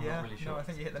 Definitely. I'm yeah. not really sure. No, I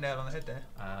think you hit the nail on the head there.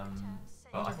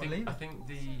 But I believe. think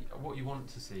what you want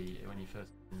to see when you first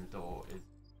open the door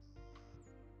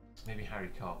is maybe Harry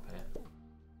Carpet.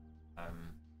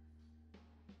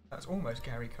 That's almost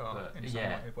Gary Carr But, in some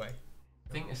yeah. weird way.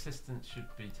 I think assistants should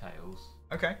be Tails.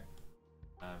 Okay.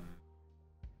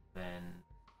 Then,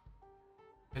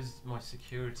 because my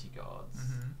security guards,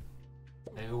 Mhm.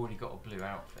 they've already got a blue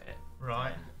outfit.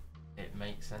 Right. then it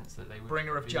makes sense that they would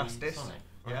Bringer of be justice. Sonic.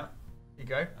 Yeah. right? Here you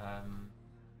go.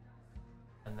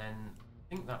 And then I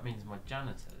think that means my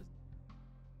janitors,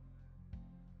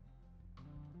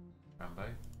 Rambo,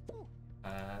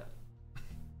 are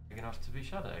gonna have to be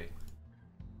Shadow.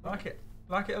 Like it.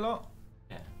 Like it a lot.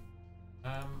 Yeah.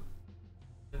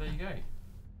 So there you go.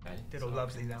 Okay. Diddle so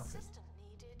loves these outfits. Assistant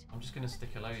needed. I'm just gonna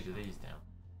stick a load of these down.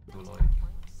 Or like,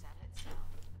 Won't sell itself.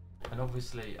 and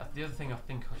obviously, the other thing I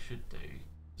think I should do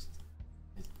is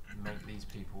make these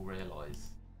people realise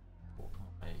what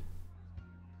my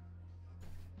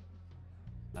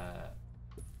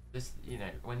this, you know,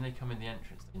 when they come in the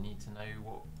entrance, they need to know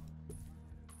what.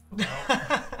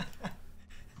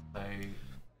 So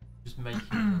just making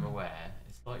them aware.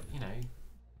 It's like, you know,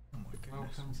 Oh my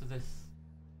goodness. welcome to this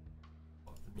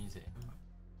part of the museum.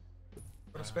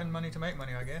 Gotta spend money to make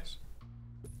money, I guess.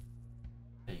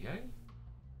 There you go. It's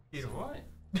Beautiful. alright.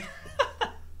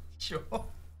 Sure.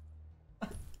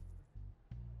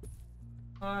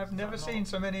 I've never seen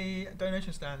so many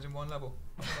donation stands in one level.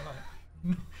 Not gonna lie.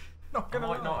 Not I gonna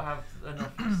might lie. not have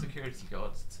enough security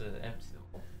guards to empty them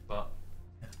all, but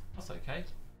that's okay.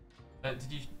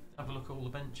 Did you have a look at all the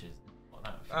benches like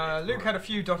that? Luke had a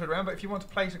few dotted around, but if you want to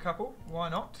place a couple, why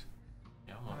not?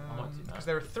 Yeah, I might do that. Because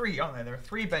there are 3, aren't there? There are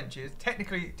 3 benches.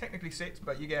 Technically 6,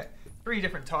 but you get 3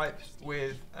 different types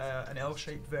with an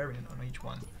L-shaped variant on each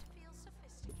one. Feel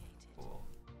sophisticated.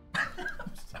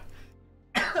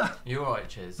 You alright,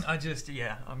 Chiz? I'm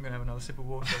gonna have another sip of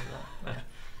water. Over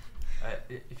that.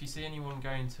 If you see anyone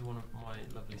going to one of my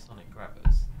lovely Sonic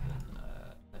Grabbers, then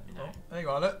let me know. Oh, there you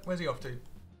are. Look, where's he off to?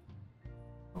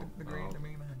 Oh, The green man.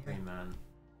 Yeah. Green man.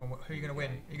 Well, who are you gonna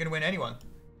win? Are you gonna win anyone?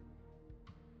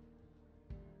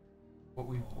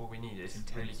 What we need is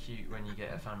Intense. really cute when you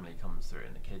get a family comes through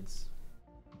and the kids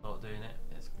start doing it.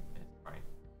 It's great.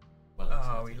 Well,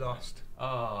 Oh, he exciting. lost.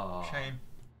 Oh, Shame.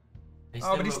 He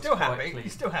Oh, but he's looks still quite happy. pleased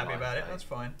He's still with happy life, about it. though. That's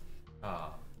fine.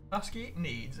 Ah, Husky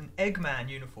needs an Eggman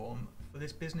uniform for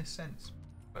this business sense.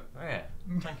 but yeah.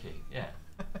 Thank you. Yeah.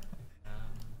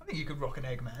 I think you could rock an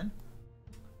Eggman.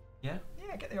 Yeah.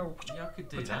 Yeah, get the old. Yeah, I could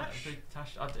do the that. tash. Big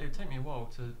tash. It would take me a while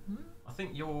to. Hmm? I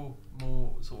think you're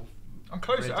more sort of. I'm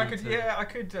closer. I ready could. to- Yeah, I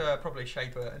could probably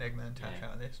shape an Eggman tash Yeah.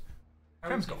 out of this. How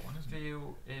Prem's would got you one, hasn't he?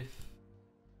 feel if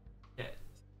get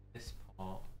this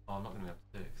part? Oh, I'm not going to be able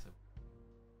to do it because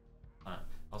I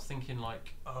was thinking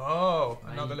like, Oh,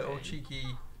 another little Maybe. cheeky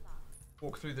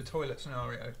walk through the toilet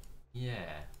scenario.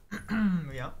 yeah,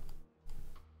 Yeah.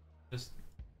 just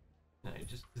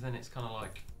just because then it's kind of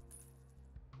like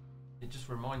it just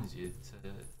reminds you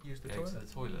to Use the go toilet. to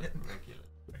the toilet Yeah. regularly.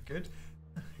 Very good.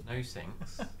 No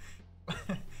sinks.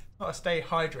 Not a stay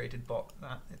hydrated bot.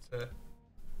 That it's a.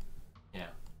 Yeah.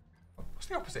 What's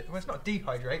the opposite? Well, it's not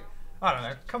dehydrate. I don't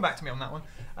know. Come back to me on that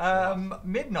one.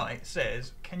 Midnight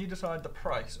says, "Can you decide the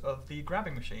price of the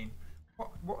grabbing machine?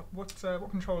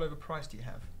 What control over price do you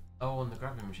have?" Oh, on the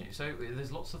grabbing machine. So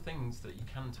there's lots of things that you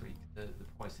can tweak the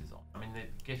prices on. I mean, the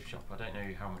gift shop. I don't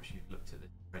know how much you've looked at this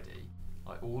already.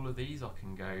 Like all of these, I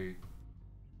can go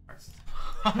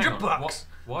 $100.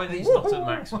 Why are these not at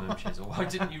maximum, Chisel? Why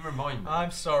didn't you remind me?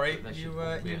 I'm sorry. that they You should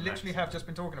all be you at literally maximum? have just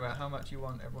been talking about how much you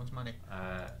want everyone's money.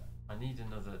 I need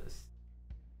another.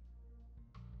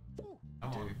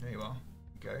 Come on. There you are.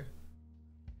 Go.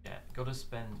 Yeah, gotta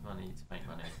spend money to make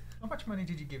money. How much money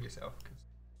did you give yourself? Because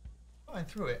flying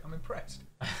through it, I'm impressed.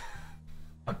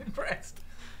 I'm impressed.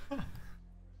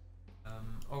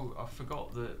 Oh, I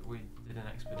forgot that we did an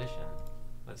expedition.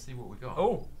 Let's see what we got.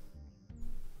 Oh.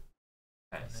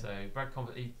 Okay, so Brad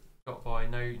Combat, he got by,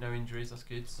 no injuries. That's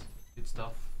good. Good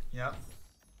stuff. Yeah.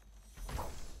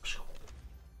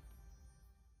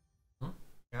 Hmm?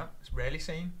 Yeah. It's rarely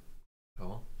seen.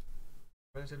 Cool.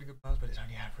 Relatively good buzz, but it's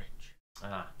only average.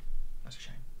 Ah, That's a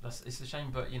shame. it's a shame,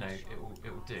 but you know it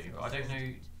will do. I don't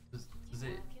know. Does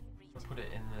it put it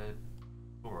in the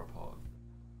flora part?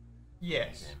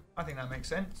 Yes. Yeah. I think that makes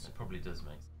sense. It probably does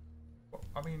make sense.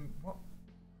 I mean,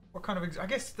 what kind of? I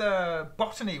guess the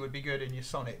botany would be good in your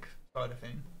Sonic side of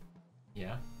thing.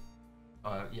 Yeah.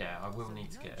 Yeah, I will need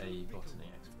to get a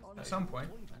botany expert At some point.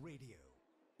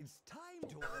 It's time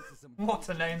to answer some What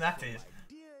a name that is.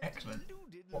 Excellent.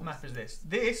 What map is this?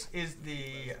 This is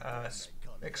the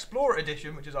Explorer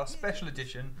Edition, which is our special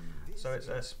edition. So it's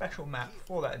a special map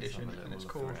for that edition, and it's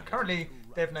called, currently,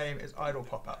 dev name is Idle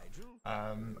Pop-Up.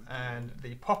 And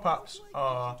the pop-ups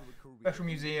are special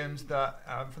museums that,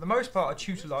 for the most part, are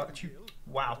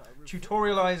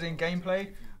tutorializing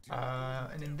gameplay.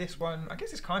 And in this one, I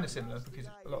guess it's kind of similar because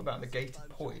it's a lot about the gated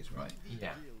poise, right?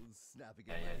 Yeah.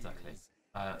 Yeah, exactly.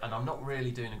 And I'm not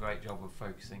really doing a great job of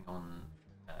focusing on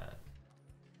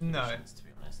No, missions, to be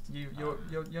honest.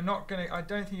 you're not gonna. I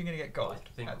don't think you're gonna get gold I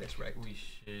think at this rate. we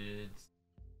should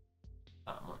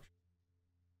that much.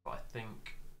 But I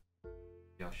think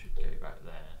maybe I should go back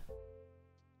there.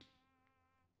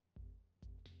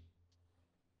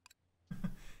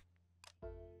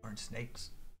 Orange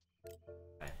snakes.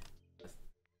 Okay.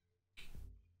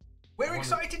 We're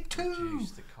excited too.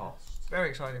 Reduce the cost. Very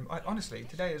exciting. Honestly,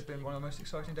 today has been one of the most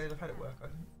exciting days I've had at work. I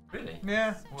think. Really?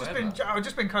 Yeah, Whatever. I've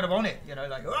just been kind of on it, you know,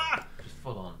 like Just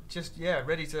full on. just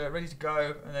ready to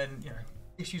go, and then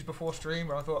issues before stream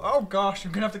where I thought, oh gosh,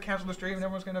 I'm gonna have to cancel the stream and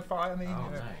everyone's gonna fire me. Oh you know.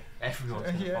 no. Everyone's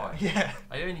gonna Yeah, fight. yeah.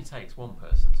 It only takes one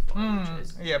person to fight, which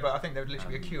is Yeah, but I think there would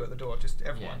literally be a queue at the door, just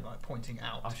everyone yeah. like pointing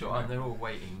out. I'm sure you know. and they're all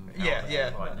waiting. out Yeah, there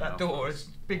yeah. right now That door for is us.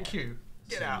 big Yeah. queue. As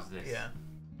Get soon out. as this. Yeah.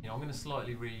 You know, I'm going to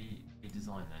slightly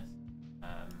redesign this.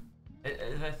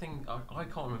 I think I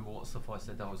can't remember what stuff I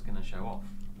said I was going to show off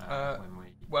when we.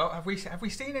 Well, have we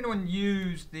seen anyone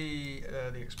use the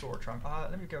Explorer trunk?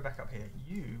 Let me go back up here.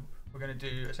 We're going to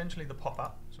do essentially the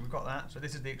pop-up. So we've got that. So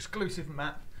this is the exclusive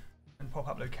map and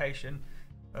pop-up location.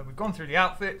 We've gone through the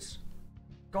outfits,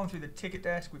 gone through the ticket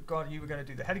desk. You were going to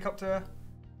do the helicopter.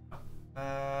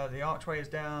 The archway is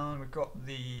down. We've got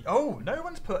the. Oh, no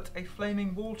one's put a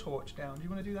flaming wall torch down. Do you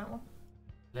want to do that one?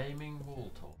 Flaming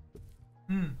wall talk.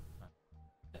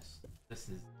 Yes. This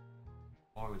is.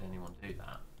 Why would anyone do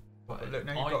that? But look,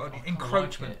 now you've I got an kinda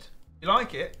encroachment. Like it. You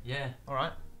like it? Yeah. All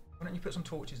right. Why don't you put some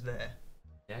torches there?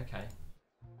 Yeah. Okay.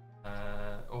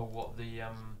 Or what the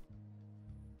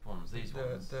ones? These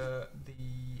ones.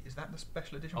 Is that the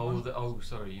special edition Oh, one?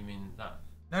 sorry. You mean that?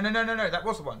 No. That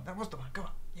was the one. Go on.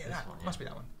 Yeah, This that one, yeah. must be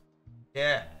that one.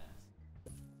 Yeah.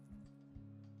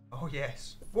 Oh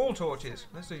yes. Wall torches.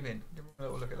 Let's zoom in. Give a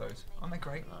little look at those. Aren't they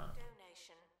great?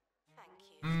 Donation. Thank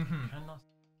you. Mm-hmm. Can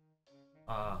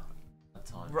I? At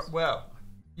times. Well,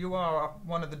 you are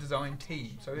one of the design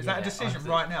team. So is that a Yeah, decision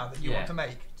right now that you want to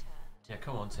make? Yeah,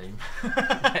 come on, team.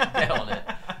 get on it.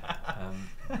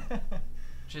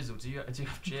 Chisel, do you have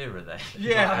Jira there?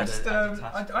 Yeah, Like, just, add a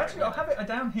task actually, I'll right have it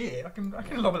down here. I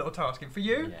can lob a little task in for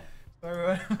you. Yeah.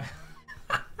 So,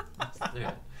 Let's do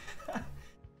it.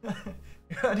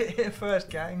 you heard it here first,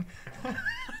 gang.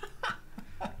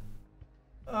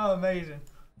 Oh, amazing.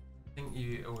 I think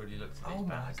you already looked at these Oh my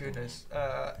banners, didn't goodness.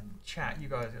 Chat, you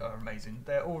guys are amazing.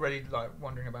 They're already like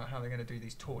wondering about how they're going to do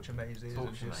these torture mazes. Torture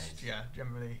and just, maze. yeah,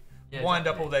 generally Yeah, wind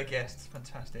up exactly. all their guests.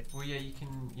 Fantastic. Well, yeah, you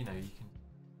can.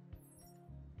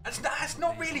 That's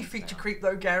not really feature creep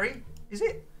though, Gary. Is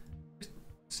it? Just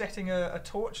setting a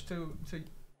torch to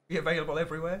be available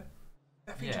everywhere. Is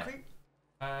that feature Yeah. creep?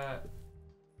 I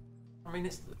mean,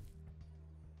 it's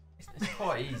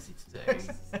quite easy to do.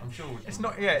 I'm sure we can. It's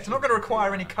not. Yeah, it's not going to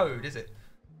require any code, is it?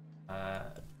 Yeah,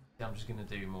 I'm just going to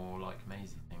do more like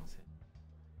mazy things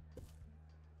here.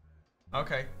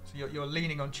 Okay, so you're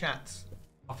leaning on chats.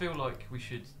 I feel like we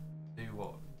should do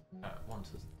what wants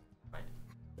us to make.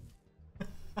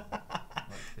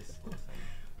 Like this sort of thing.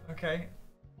 Okay.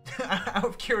 Out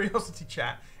of curiosity,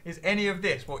 chat, is any of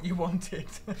this what you wanted?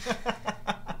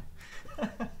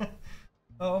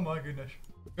 Oh my goodness.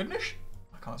 Goodness,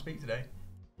 I can't speak today.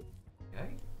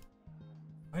 Okay.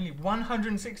 Only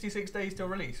 166 days till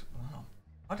release. Wow,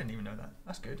 I didn't even know that.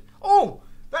 That's good. Oh,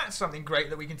 that's something great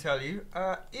that we can tell you.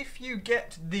 If you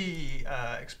get the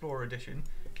Explorer Edition,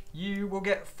 you will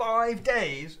get 5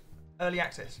 days early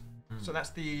access. So that's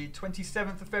the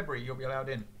 27th of February you'll be allowed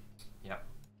in. Yep.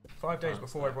 5 days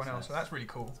before everyone else, so that's really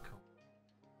cool. That's cool.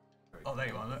 Very Oh, there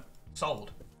you are, look.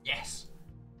 Sold. Yes.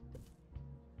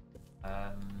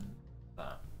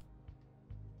 That.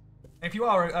 If you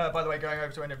are, by the way, going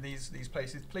over to any of these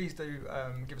places, please do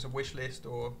give us a wish list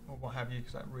or what have you,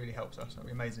 because that really helps us. That'd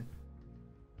be amazing.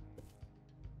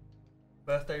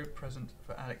 Birthday present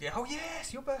for Alex. Yeah. Oh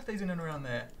yes, your birthday's in and around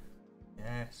there.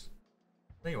 Yes.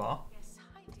 There you are. Yes,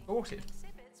 hiding Sorted.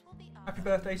 exhibits will be Happy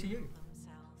birthday to you.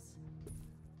 themselves.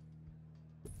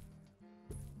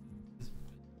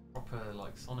 Proper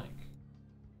like Sonic.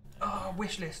 Oh,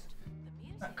 wish list. The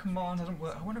music That command hasn't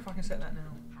worked. I wonder if I can set that now.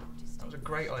 how That was a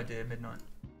great idea, Midnight.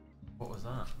 What was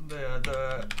that?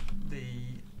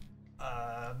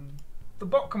 The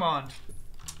bot command.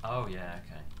 Oh yeah,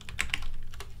 okay.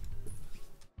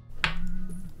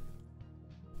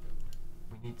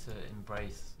 We need to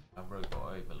embrace our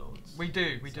robot overlords. We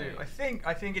do. I think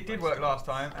it did work last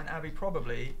time, and Abby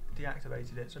probably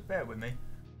deactivated it. So bear with me.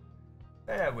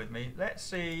 Let's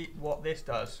see what this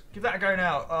does. Give that a go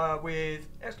now with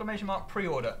exclamation mark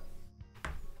pre-order.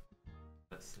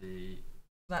 Let's see.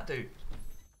 What's that do?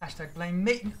 Hashtag blame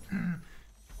me.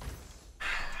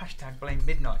 Hashtag blame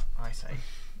midnight. I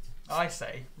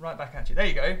say. Right back at you. There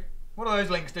you go. What do those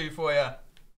links do for you?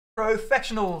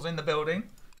 Professionals in the building.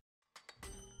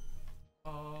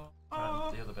 And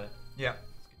the other bit. Yeah.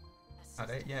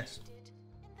 Okay, yes.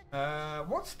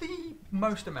 What's the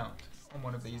most amount on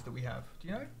one of these that we have? Do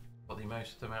you know? What, the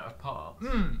most amount of parts?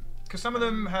 Because some of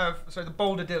them have. So the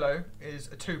Boulder-Dillo is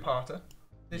a 2-parter.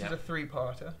 This is Yeah. a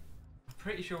 3-parter. I'm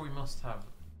pretty sure we must have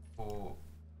four.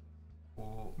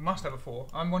 Must have a 4.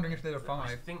 I'm wondering if there's a I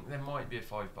 5. think there might be a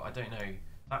 5, but I don't know.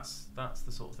 That's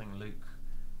the sort of thing Luke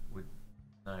would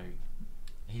know.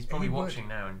 He's probably He would. watching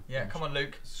now and Yeah, come on,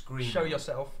 Luke. screaming. Show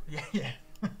yourself. Yeah.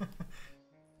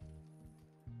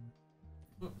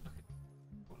 Look,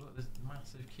 there's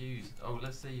massive queues. Oh,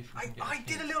 let's see if we can get. I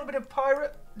did a little bit of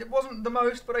pirate. It wasn't the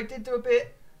most, but I did do a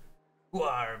bit.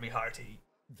 War me hearty.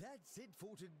 That's it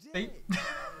for today. See?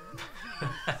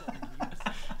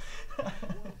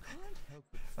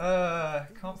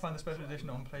 Can't find the special edition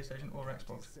on PlayStation or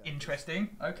Xbox. Interesting.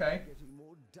 Okay. Getting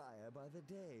more dire by the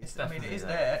day. It is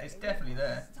there. It's definitely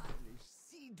there. Stylish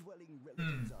sea-dwelling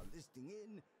relatives are listing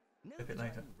in. Clip it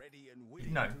later. Ready and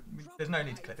waiting No, to there's drop no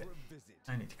need to by clip it. for a visit.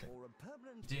 No need to clip. For a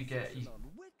permanent Do you get fixation on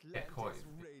wetlands get quite?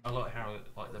 radio. I like how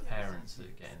like the parents are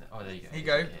getting. Oh, there you go. Here you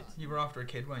there's go. the kids. You were after a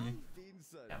kid, weren't you? I've been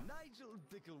Sir Yeah. Nigel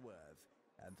Bickleworth,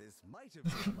 and this might have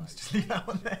been my Let's just leave that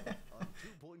one there. on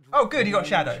 2.1. Oh, good. You got Ooh,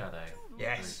 Shadow. Shadow.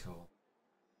 Yes. Very cool.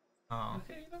 Oh,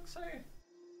 Look, he looks so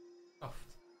soft.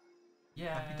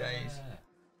 Yeah. Happy days.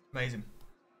 amazing.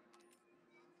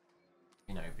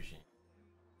 You know, Brigitte.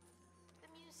 The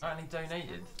music And he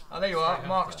donated. Oh, there you are. Straight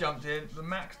Mark's after. jumped in. The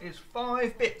max is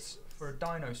 5 bits for a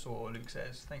dinosaur, Luke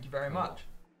says. Thank you very Cool. much.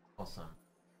 Awesome.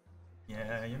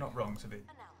 Yeah, you're not wrong, Sabine.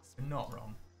 You're announcement. not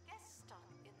wrong. Guests stuck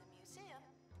in the museum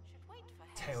should wait for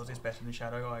Tails is Hazel. better than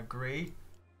Shadow, I agree.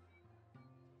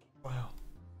 Wow.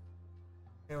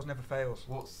 Tails never fails.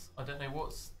 I don't know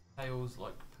what's Tails'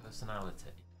 like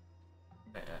personality.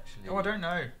 I don't actually. Oh, I don't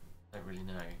know. Don't really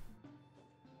know.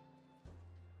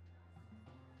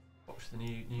 Watch the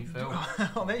new film.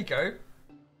 Oh, there you go.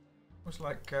 Looks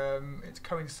like it's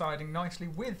coinciding nicely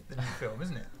with the new film,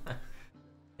 isn't it?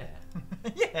 Yeah.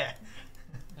 Yeah.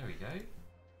 There we go.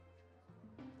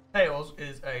 Tails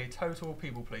is a total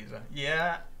people pleaser.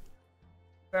 Yeah.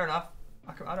 Fair enough.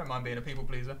 I don't mind being a people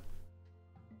pleaser.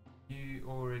 You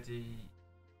already.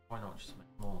 Why not just make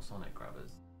more Sonic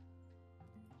grabbers?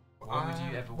 Why would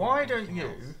you ever? Why want don't anything you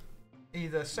else?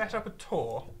 either set up a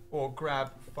tour or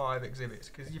grab 5 exhibits?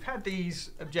 Because you've had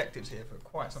these objectives here for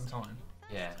quite some time.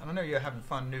 Yeah. And I know you're having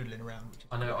fun noodling around. Which is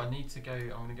I know. great. I need to go.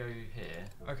 I'm going to go here.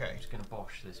 Okay. I'm just going to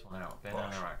bosh this one out. Ben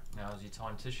Bosh. Anorak. Now's your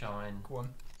time to shine. Go on.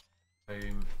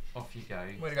 Boom. Off you go.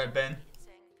 Way to go, Ben.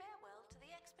 Saying farewell to the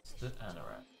Mr. expedition.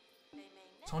 Anorak. They may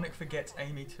never Sonic forgets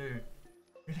Amy too.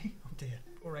 Really? Oh dear.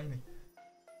 Poor Amy.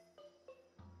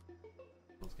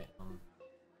 What's getting on?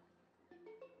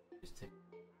 Just tick.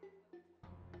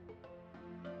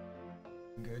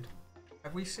 Good.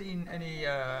 Have we seen any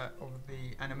of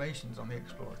the animations on the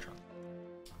Explorer trunk?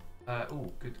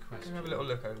 Oh, good question. Can we have a little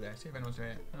look over there? See if anyone's doing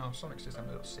it. Oh, Sonic's just having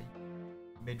a little seat.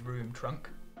 Mid-room trunk.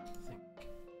 I think.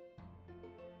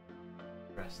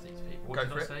 Press test these people. What Go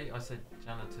did for I it. say? I said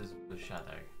janitors with a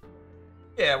shadow,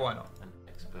 Yeah, why not? and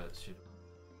experts should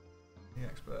The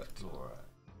expert. explore.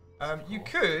 You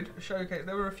could showcase.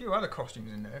 There were a few other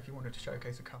costumes in there if you wanted to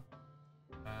showcase a couple.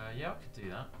 Yeah, I could do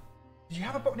that. Did you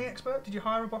have a botany expert? Did you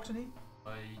hire a botany?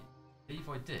 I believe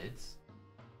I did.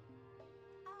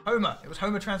 Homer. It was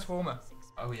Homer Transformer.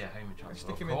 Oh yeah, Homer Transfer.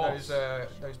 Stick of him in course.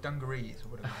 those dungarees or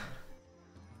whatever.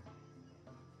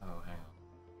 Oh, hang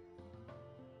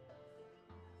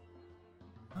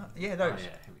on. Yeah, Oh, those. yeah,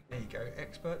 here we There you go.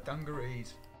 Expert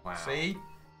dungarees. Wow. See?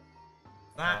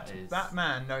 That is- That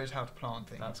man knows how to plant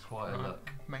things. That's quite a Right. look.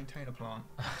 Maintain a plant.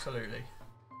 Absolutely.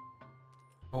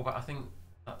 Oh, but I think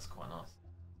that's quite nice.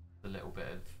 A little bit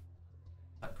of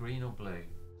that green or blue.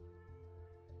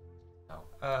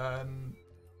 Oh,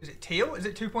 Is it teal? Is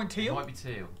it 2-point it teal? might be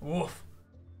teal. Woof.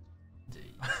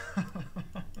 Indeed.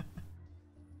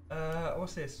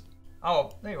 What's this?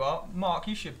 Oh, there you are, Mark.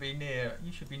 You should be near.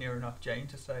 You should be near enough, Jane,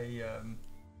 to say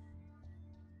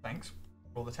thanks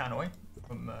for all the tannoy.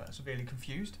 I'm severely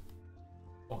confused.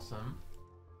 Awesome.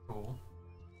 Cool.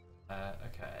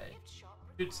 Okay.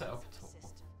 Should set up a tour.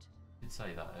 Did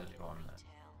say that earlier on.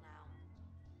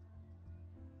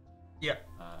 Yeah.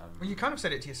 Well, you kind of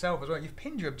said it to yourself as well. You've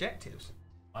pinned your objectives.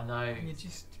 I know. And you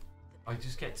just. I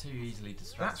just get too easily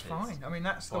distracted. That's fine. I mean,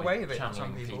 that's the by way of it for some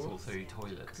channeling people. through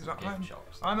toilets and Because gift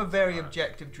shops. I'm a very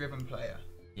objective-driven player.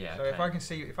 Yeah. So okay. if I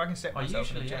can set I myself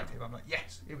an usually am. objective, I'm like,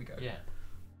 yes, here we go. Yeah.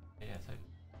 Yeah. Totally.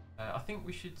 I think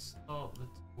we should start the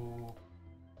tour.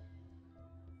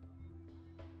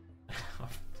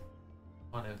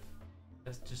 Kind of.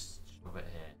 Let's just shove it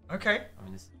here. Okay. I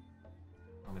mean,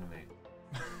 I'm gonna move.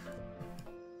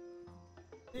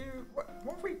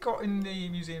 What have we got in the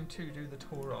museum to do the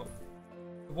tour of?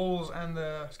 The walls and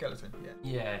the skeleton. Yeah.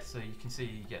 Yeah. So you can see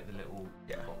you get the little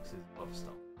Yeah. boxes of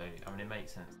stuff. So I mean, it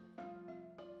makes sense.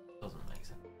 Doesn't make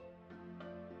sense.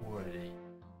 Already.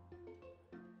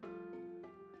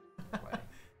 Way.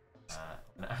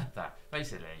 I'm gonna add that.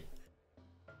 Basically.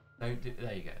 There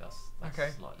you go. That's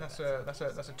Okay. slightly That's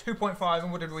better. a 2.5,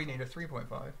 and what did we need? A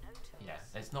 3.5. Yeah,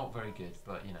 it's not very good,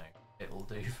 but you know, it'll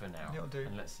do for now. It'll do.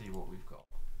 And let's see what we've got.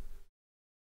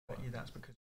 Bet you that's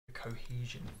because of the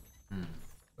cohesion. Hmm.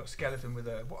 Got a skeleton with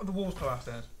a. What are the walls classed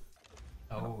as?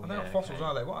 Oh, they're yeah, not fossils, okay.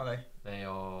 are they? What are they? They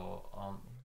aren't.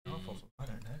 They are fossils. I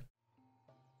don't know.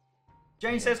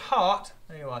 Jane says heart.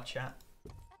 There you are, chat.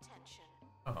 Attention.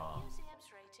 Oh. Museum's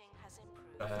rating has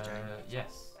improved.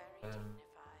 Yes. Very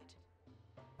dignified.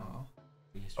 Oh.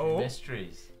 History Oh.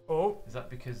 mysteries. Oh. Is that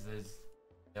because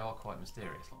they are quite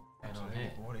mysterious? Like, what's going on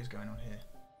here? What is going on here?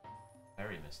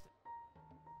 Very mysterious.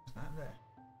 Is that there?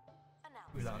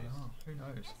 Ooh la Announcement. la. Who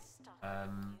knows? Let's start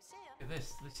the museum. Look at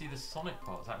this. Let's see the Sonic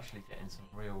part's actually getting some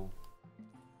real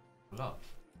love.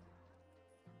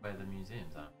 Where the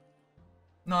museum's at.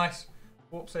 Nice.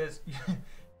 Warp says you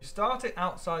start it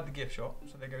outside the gift shop,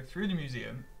 so they go through the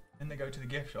museum, then they go to the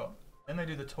gift shop, then they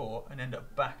do the tour, and end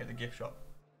up back at the gift shop.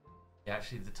 Yeah,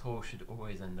 actually, the tour should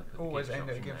always end up at Always the gift end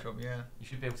shop. at a gift shop, yeah. You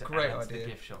should be able to Great add idea.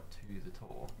 the gift shop to the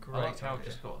tour. Great I like how I've idea.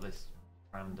 just got this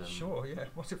random Sure, yeah.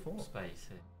 What's it for? space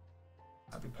here.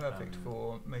 That'd be perfect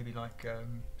for maybe like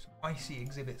some icy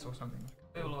exhibits or something.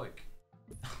 I feel like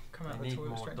Come out they of the need toilet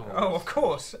more straight. doors. Oh, of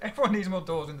course. Everyone needs more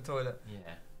doors in the toilet.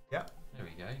 yeah. Yeah. There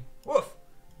we go. Woof.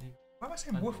 Need Why am I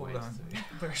saying plenty woof of all the ways time?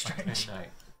 to- Very strange. I don't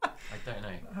know. I don't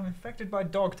know. I'm infected by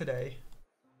dog today.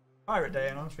 Pirate Day,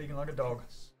 and I'm speaking like a dog.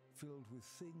 Filled with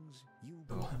things you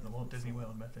The Walt Disney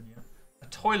World method, yeah. A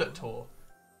toilet tour.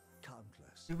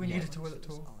 countless. Do we Yeah. need a toilet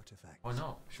tour? Artifacts. Why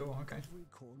not? Sure, okay. Every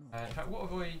corner In fact, what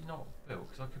have I not built?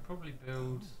 Because I could probably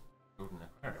build an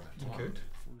aquarium. if I You wanted. could.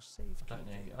 for safety. I don't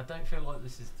know. I don't feel like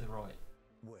this is the right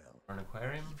Well, for an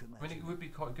aquarium. I mean, it would be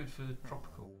quite good for the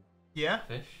tropical Yeah?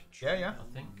 fish. Yeah, yeah.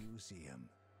 I think museum.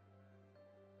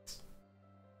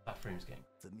 that room's getting.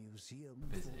 The museum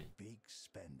Busy. for big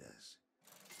spenders.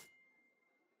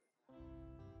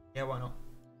 Yeah, why not?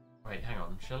 Wait, hang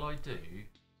on. Shall I do?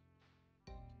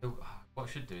 Oh, what I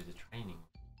should do is a training.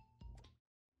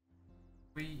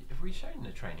 Have we shown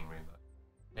the training room?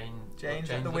 Jane's at Jane's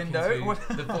the looking window. through What-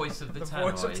 The voice of the The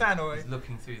tannoy. voice of tannoy. Is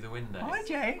looking through the window. Hi,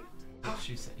 Jane. What's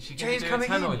she say? She Jane's going to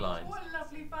do a coming tannoy in. line. What a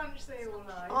lovely bunch they all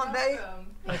are. Aren't they?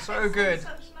 Welcome. They're Yes, so good.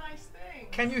 Such nice things.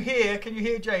 Can you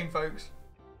hear Jane, folks?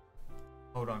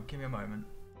 Hold on, give me a moment.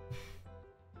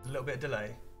 A little bit of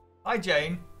delay. Hi,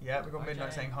 Jane. Yeah, we've got Hi, Midnight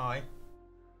Jane. saying hi.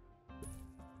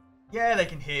 Yeah, they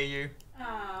can hear you.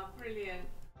 Ah, brilliant.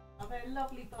 Oh, they're a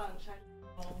lovely bunch.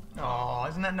 I love them. Oh,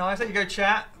 isn't that nice? There you go,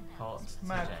 chat. Hearts to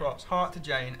Mad Jane. props. Heart to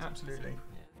Jane, absolutely.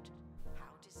 Yeah. How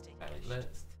distinguished. Okay,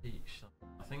 let's teach them.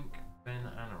 I think Ben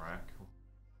Anorak, all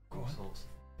Go on. sorts.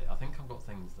 I think I've got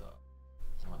things that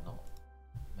I well, not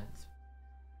meant to.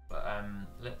 But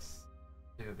let's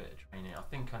do a bit of training. I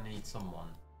think I need someone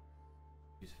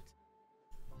who's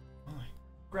for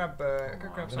Grab, I'm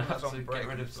grab some gonna of have those to on break. get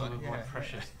rid of some of my Yeah.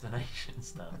 precious donation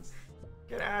stands.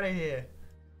 Get out of here.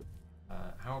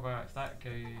 How about if that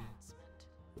goes?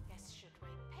 Guests should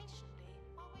wait patiently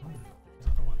while we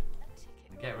Another one. a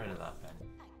ticket. Get rid of that pen.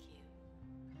 Thank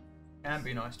you. And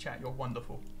be nice, chat. You're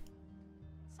wonderful.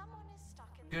 Someone is stuck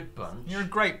in Good bunch. You're a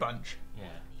great bunch. Yeah.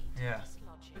 Yeah.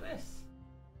 logic. Look at this.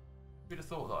 Who'd have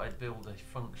thought that I'd build a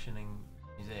functioning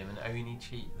museum and only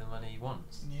cheat the money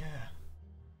once? Yeah.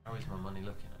 How is my money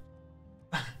looking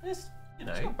at? It's, you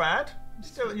know, It's not bad.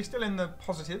 You're still in the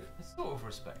positive. it's sort of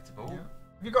respectable. Yeah.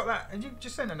 Have you got that? And you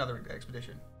just sent another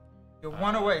expedition. You're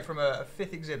one away from a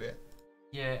fifth exhibit.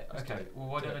 Yeah, Let's do okay. it. Well,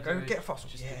 why don't I Go do get it a fossil.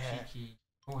 just Yeah. a cheeky...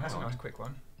 Oh, hang That's a on. nice quick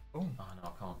one. Oh. Oh, no,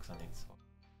 I can't because I need to swap.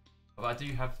 But I do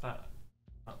have that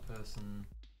person...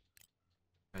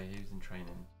 Okay, he was in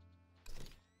training.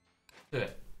 Do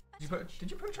it. Did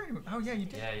you put a training? Oh yeah, you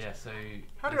did. Yeah, so...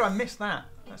 How did I miss that?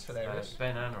 That's hilarious.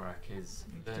 Ben Anorak is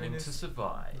He's learning doing to this.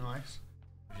 survive, Nice.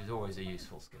 which is always a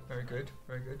useful skill. Very good.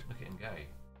 Very good. Look at him go.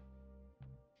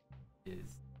 He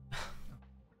is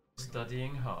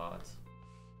studying hard.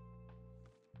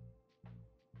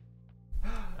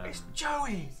 It's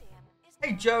Joey. Museum is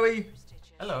Hey now Joey.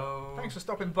 prestigious. Hello. Thanks for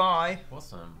stopping by.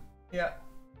 Awesome. Yeah.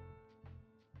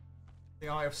 The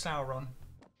Eye of Sauron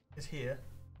is here.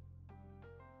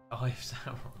 I've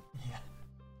Sauron. Yeah.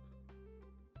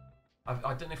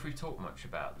 I don't know if we've talked much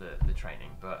about the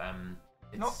training, but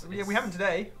it's, Yeah, we haven't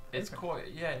today. It's quite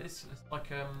it's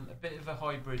like a bit of a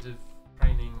hybrid of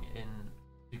training in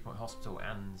 2 Point Hospital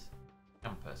and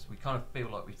campus. We kind of feel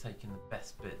like we've taken the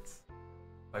best bits,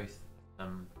 both of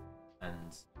them,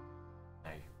 and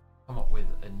come up with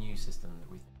a new system that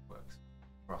we think works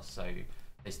for us. So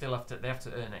they have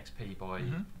to earn XP by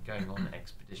going on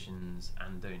expeditions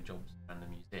and doing jobs around the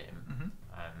museum,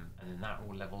 and then that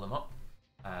will level them up.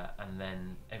 And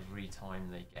then every time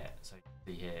they get, so you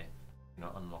can see here,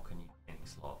 unlock a new training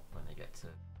slot when they get to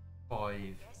 5.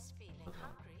 Guests feeling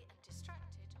hungry and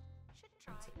distracted should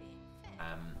try being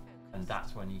fair and And focused.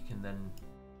 that's when you can then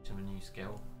teach them a new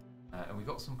skill. And we've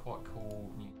got some quite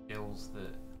cool new skills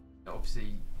that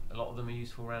obviously a lot of them are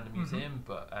useful around the museum,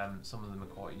 but some of them are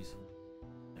quite useful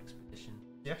in expedition.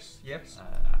 Yes. Yes.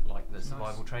 Like the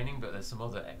survival Nice. training, but there's some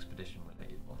other expedition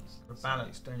related ones. For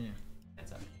balance, don't you?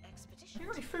 Exactly. Have you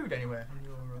got any food anywhere in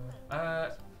your?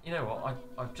 You know what?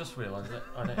 I've just realised that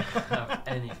I don't have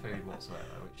any food whatsoever,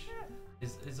 which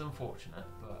is unfortunate.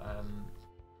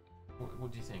 But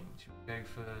what do you think? Should we go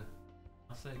for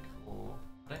classic, or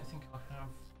I don't think I have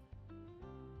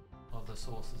other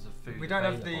sources of food. We don't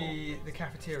have available. the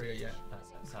cafeteria yet.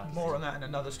 Sadly. More on that in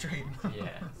another stream.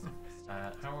 Yeah.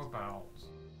 How about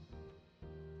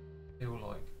feel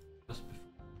like just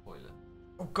before the toilet?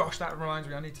 Oh gosh, that reminds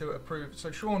me. I need to approve.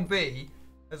 So Sean B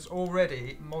has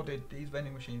already modded these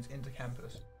vending machines into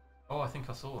campus. Oh, I think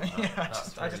I saw that. Yeah,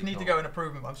 That's I just really need to cool. go and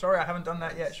approve them. I'm sorry I haven't done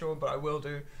that yet, Sean, but I will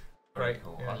do. Very Great.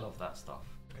 cool. Yeah. I love that stuff.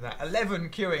 Look at that. 11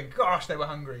 queuing. Gosh, they were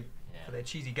hungry Yeah. for their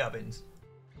cheesy gubbins.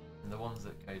 And the ones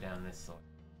that go down this side,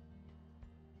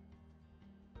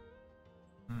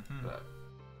 but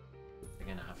they're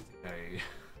gonna have to go.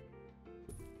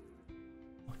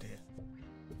 Oh dear.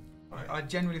 I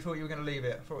genuinely thought you were going to leave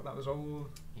it. I thought that was all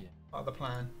Yeah. part of the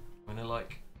plan. I'm gonna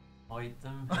hide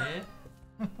them here.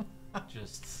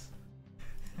 just.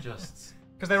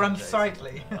 Because they're some days,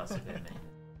 unsightly. That's a bit mean.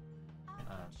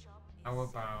 How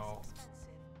about?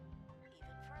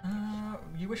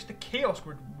 You wish the kiosk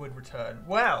would return.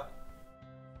 Well,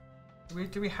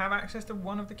 do we have access to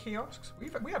one of the kiosks?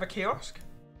 We have a kiosk.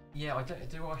 Yeah, I don't.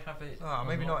 Do I have it? Oh,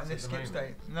 maybe not in unlocked this at the skip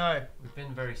moment? state. No. We've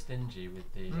been very stingy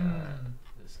with the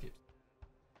skip.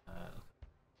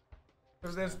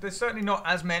 There's certainly not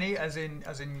as many as in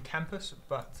campus,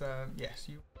 but yes,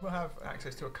 you will have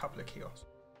access to a couple of kiosks.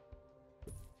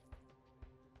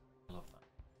 I love that.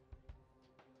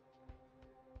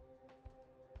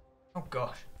 Oh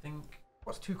gosh, I think.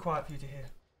 what's too quiet for you to hear?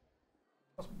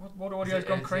 What audio's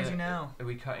gone crazy now? Are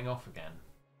we cutting off again?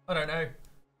 I don't know.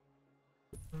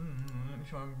 Let me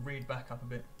try and read back up a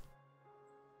bit.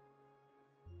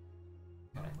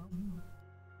 Okay.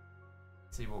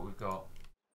 See what we've got.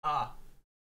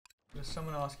 There's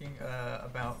someone asking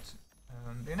about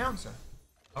the announcer.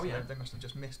 Oh So yeah. they must have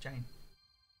just missed Jane.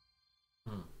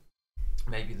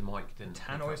 Maybe the mic didn't. pick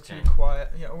Tannoy up is too Jane. quiet.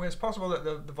 Yeah, well, it's possible that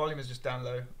the volume is just down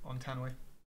low on Tannoy,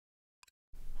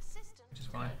 which is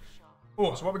fine.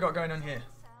 Oh, so what we got going on here?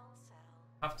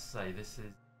 I have to say this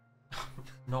is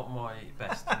not my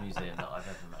best museum that I've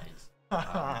ever made.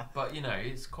 But you know,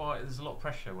 it's quite. There's a lot of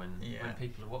pressure when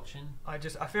people are watching. I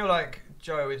feel like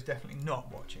Joe is definitely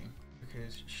not watching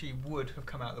because she would have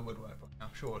come out of the woodwork by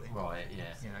now, surely. Right.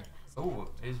 Yeah. You know. Oh,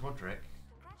 here's Roderick.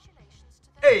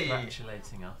 Hey.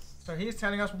 Congratulating us. So he's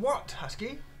telling us what,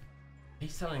 Husky?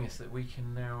 He's telling us that we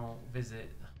can now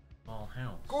visit our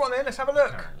house. Go on then, let's have a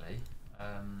look. Apparently.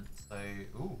 So,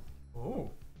 Ooh.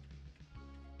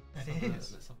 That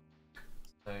is. Let's have a look.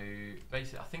 So,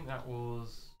 basically, I think that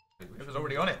was... It was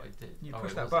already on it. I did. You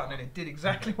pushed that button and it did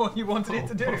exactly what you wanted it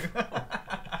to do.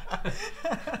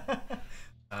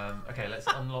 Okay, let's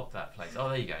unlock that place. Oh,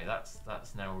 there you go.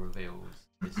 That's now revealed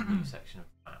this new section of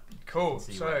the map. Cool. You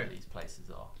can see where these places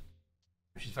are,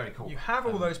 which is very cool. You have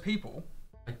all those people.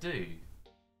 I do.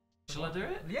 Shall I do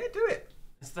it? Yeah, do it.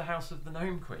 It's the house of the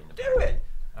Gnome Queen. Do it.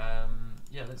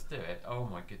 Yeah, let's do it. Oh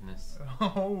my goodness.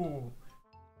 Oh.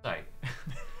 So,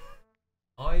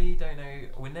 I don't know.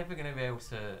 We're never going to be able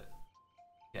to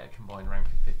get a combined rank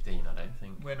of 15. I don't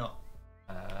think. We're not.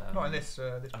 Not in this.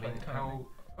 This I mean, currently.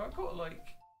 I've got like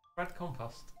Brad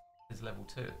Compost is level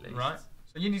 2 at least. Right.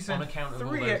 So you need to send on account of all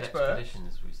 3 those experts.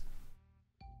 expeditions.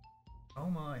 Oh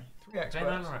my, 3 experts.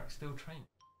 Ben Anorak still training.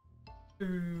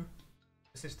 2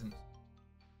 assistants.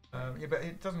 Yeah, but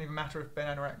it doesn't even matter if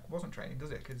Ben Anorak wasn't training,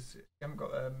 does it? Because you haven't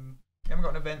got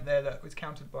an event there that was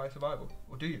counted by survival,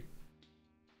 or do you?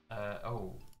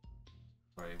 Oh,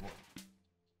 sorry.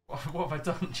 What have I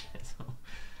done, Chisel?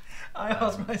 I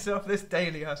ask myself this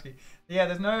daily, Husky. Yeah,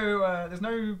 there's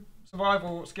no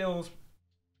survival skills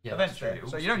events there,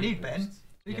 so you don't need Ben.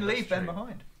 You can leave Ben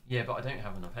behind. Yeah, but I don't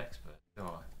have enough expert, do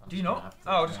I? Do you not?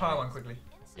 Oh, just hire one quickly.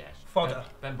 Yeah. Fodder.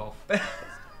 Ben Boff.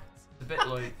 It's a bit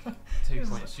like 2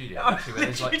 Point Studio, actually, where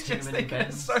there's like too many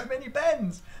Bens. So many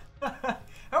Bens. How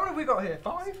many have we got here?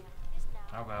 5?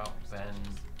 How about Ben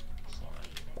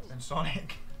Sonic? Ben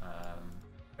Sonic.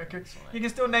 Okay. Sonic. You can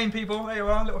still name people. There you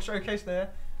are. Little showcase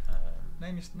there.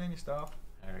 Name your staff.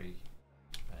 Harry.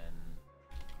 Ben.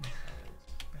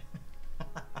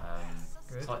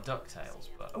 It's like DuckTales,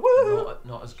 but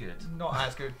not as good. Not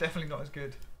as good. Definitely not as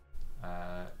good.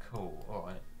 Cool. All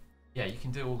right. Yeah, you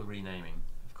can do all the renaming,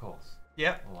 of course.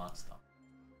 Yep. All that stuff.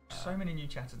 So many new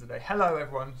chatters today. Hello,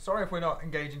 everyone. Sorry if we're not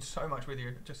engaging so much with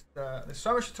you. Just there's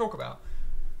so much to talk about.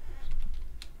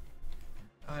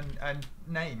 And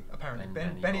name apparently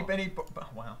Benny.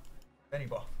 Wow, Benny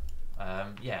Boff.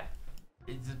 Yeah,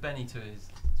 it's Benny to his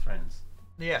friends.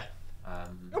 Yeah.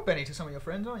 You're Benny to some of your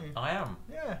friends, aren't you? I am.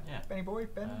 Yeah. Benny boy,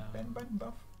 Ben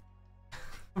Buff.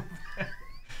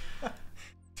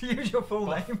 To use your full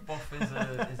name. Boff is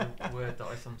a word that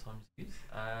I sometimes use.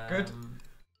 Good.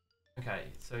 Okay,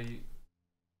 so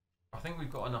I think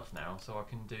we've got enough now, so I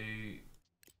can do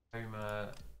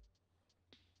Homer.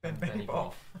 Benny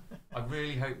Boff. I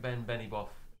really hope Benny Boff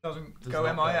does go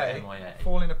MIA,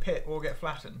 fall in a pit, or get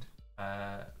flattened.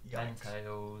 Ben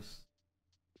Tails.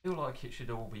 I feel like it should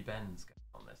all be Ben's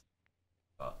on this,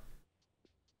 but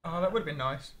that would have been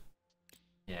nice.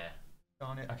 Yeah.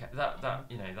 Darn it. Okay,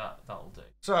 that'll do.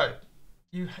 So,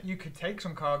 you could take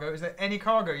some cargo. Is there any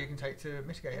cargo you can take to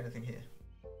mitigate anything here?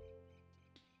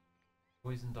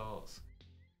 Poison darts.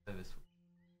 Service.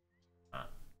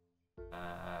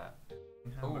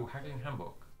 Haggling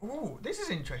handbook. Ooh, this is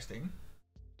interesting.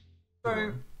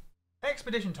 So,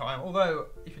 expedition time. Although,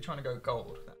 if you're trying to go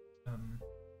gold,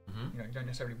 you don't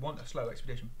necessarily want a slow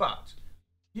expedition. But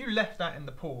you left that in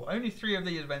the pool. Only 3 of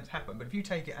these events happen. But if you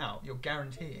take it out, you're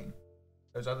guaranteeing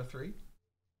those other 3.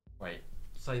 Wait,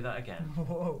 say that again.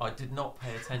 Whoa. I did not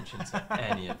pay attention to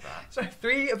any of that. So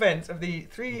 3 events of the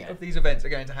 3 of these events are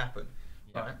going to happen.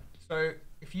 Yep. Right. So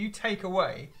if you take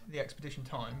away the expedition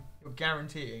time, you're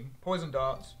guaranteeing poison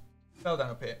darts, fell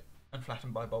down a pit, and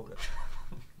flattened by boulder.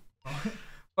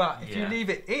 But if you leave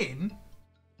it in,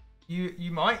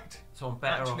 you might. So I'm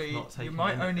better actually, off not taking you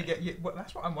might anything. only get. Well,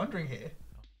 that's what I'm wondering here.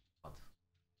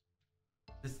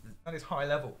 That is high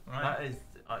level, right? That is.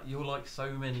 You're like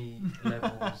so many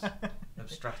levels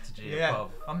of strategy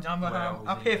above. I'm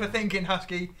up here for thinking,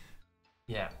 Husky.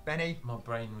 Yeah. Benny. My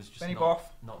brain was just Benny not, Boff.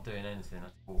 not doing anything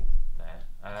at all there.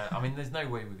 I mean, there's no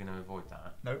way we're going to avoid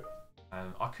that. Nope.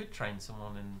 I could train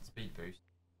someone in speed boost.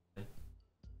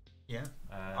 Yeah.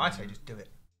 I'd say just do it.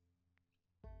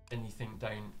 And you think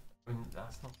don't. I mean,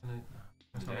 that's not going to.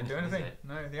 That's not going to do anything.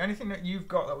 No, the only thing that you've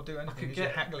got that will do anything is your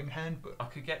haggling handbook. I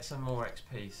could get some more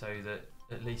XP so that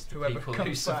at least the Whoever people who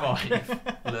comes survive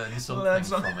back learn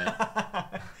something from it.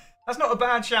 That's not a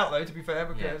bad shout though, to be fair,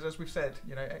 because as we've said,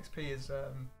 XP is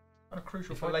kind of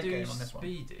crucial for late game on this one.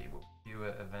 Speedy, what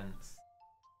fewer events?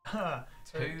 So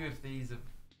 2 of these are.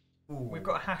 We've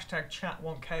got a hashtag chat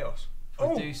want chaos. If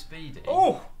I do speedy.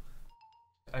 Oh!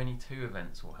 only 2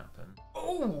 events will happen.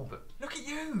 Oh, But- look at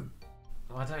you!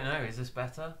 I don't know. Is this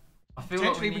better? I feel Potentially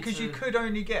like we need because to... you could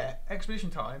only get expedition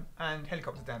time and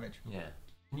helicopter damage. Yeah.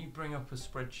 Can you bring up a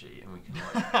spreadsheet and we can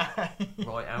like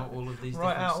write out all of these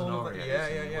Write different out all of scenarios? it.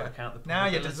 Yeah, and yeah. Work out the Now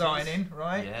you're probabilities? designing,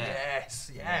 right? Yeah.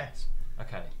 Yes, Yeah. yes.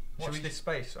 Okay. Watch this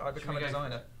space. I become a we go-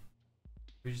 designer.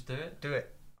 Should we just do it? Do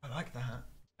it. I like that.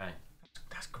 Okay.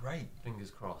 That's great.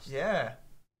 Fingers crossed. Yeah.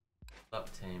 Luck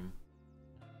team.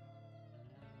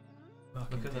 Luck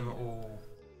Look at them indeed. all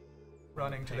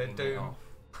Running to their taking it doom.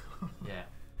 off. Yeah.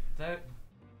 They're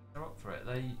up for it.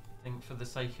 They think for the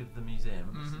sake of the museum,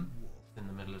 it's in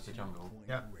the middle of the jungle.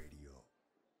 Yeah.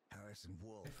 Harrison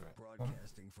Wolf, Go for it.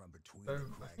 broadcasting from between So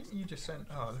the I cracks think you just sent.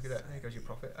 Oh, look at that. There goes your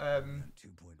profit.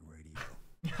 2-point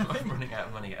radio. I'm running out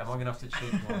of money. Am I going to have to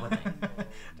shoot more money?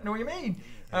 Don't know what you mean.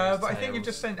 Here's But I think you've tails.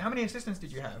 just sent. How many assistants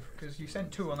did you have? Because you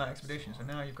sent 2 on that expedition, so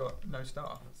now you've got no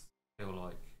staff. I feel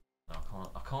like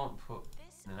no, I can't put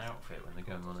in an outfit when they're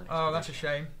going on an Oh, that's a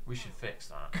expedition. shame. We should fix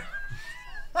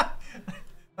that.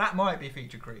 That might be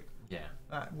feature creep. Yeah.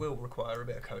 That will require a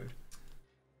bit of code.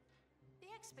 The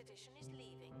expedition is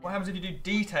leaving. What happens if you do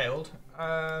detailed?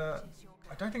 I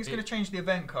don't think it's going to change the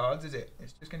event cards, is it?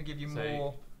 It's just going to give you So-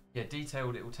 more. Yeah,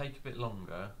 detailed. It will take a bit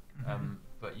longer,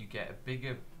 but you get a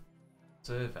bigger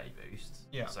survey boost.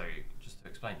 Yeah. So just to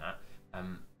explain that,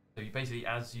 so you basically,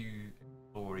 as you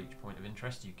explore each point of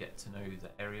interest, you get to know the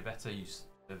area better. You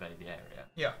survey the area.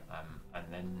 Yeah. And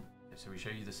then so we show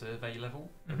you the survey level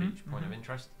of Mhm, each point of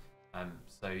interest.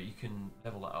 So you can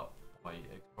level that up by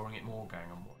exploring it more,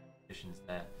 going on what conditions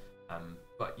there.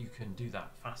 But you can do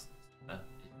that faster if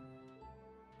you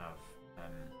have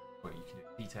where you can do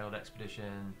a detailed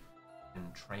expedition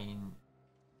and train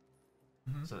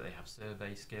so that they have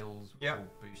survey skills, which Yeah. will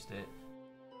boost it.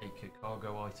 Take a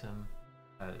cargo item,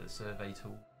 a survey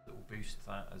tool that will boost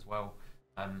that as well.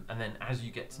 And then as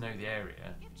you get to know the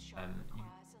area, you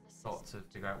start to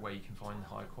figure out where you can find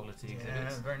higher quality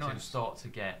exhibits. very So you nice. start to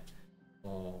get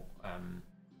more,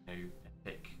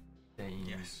 epic themes,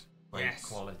 Yes. great Yes.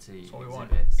 quality That's what we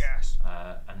want. exhibits. Yes.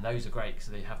 And those are great because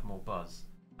they have more buzz.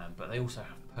 But they also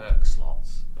have perk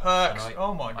slots. Perks. And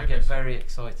Oh my I get goodness. very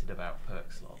excited about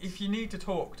perk slots. If you need to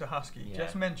talk to Husky, Yeah.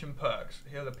 just mention perks.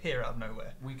 He'll appear out of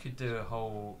nowhere. We could do a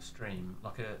whole stream,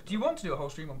 like a Do you want to do a whole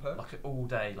stream on perks? like an all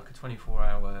day, like a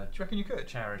 24-hour Do you reckon you could?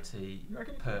 charity You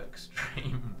reckon you perk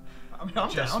stream. I mean, I'm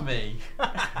Just down. me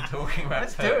talking about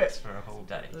Let's do perks it. for a whole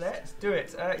day. Let's do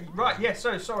it. Right, yes,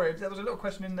 so sorry, there was a little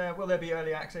question in there. Will there be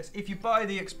early access? If you buy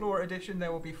the Explorer Edition,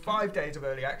 there will be 5 days of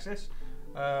early access.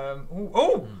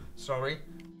 Sorry.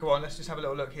 Go on, let's just have a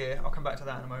little look here. I'll come back to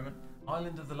that in a moment.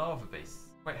 Island of the Lava Beasts.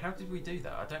 Wait, how did we do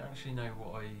that? I don't actually know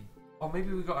what I... Oh,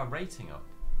 maybe we got our rating up.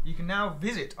 You can now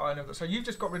visit Island of the... So you've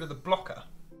just got rid of the blocker,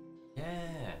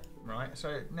 Yeah. right?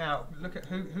 So now, look at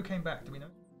who came back, do we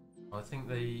know? I think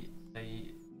they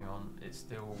hang on, it's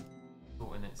still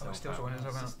sorting itself out. Oh, it's still sorting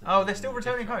itself out. System Oh, they're still is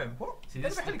returning different. home. What? See, They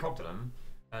this have is a the helicopter.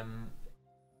 problem.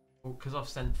 Well, because I've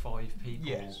sent 5 people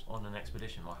Yes. on an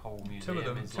expedition, my whole museum Two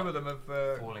of them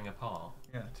have... falling apart.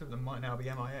 yeah, 2 of them might now be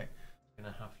MIA. I'm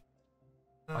gonna have.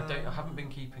 I haven't been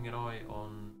keeping an eye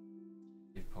on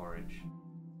Give Porridge.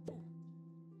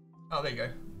 Oh, there you go.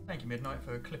 Thank you, Midnight,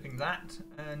 for clipping that.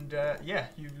 And yeah,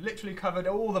 you've literally covered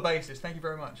all the bases. Thank you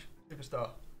very much. Superstar.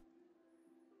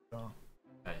 Oh.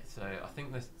 Okay, so I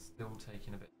think they're still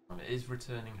taking a bit of time. It is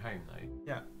returning home though.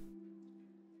 Yeah.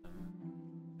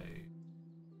 So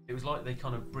it was like they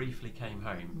kind of briefly came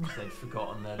home because they'd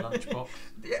forgotten their lunchbox,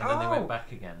 Yeah, and then they went oh,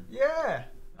 back again. Yeah.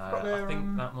 got their, I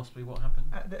think that must be what happened.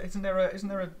 Isn't there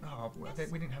a? Oh, we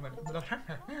didn't have.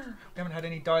 We haven't had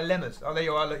any dilemmas. Oh, there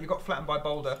you are. Look, you got flattened by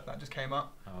boulder. That just came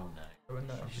up. Oh no. Oh,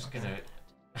 no. I'm just gonna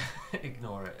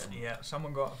ignore it. And Yeah,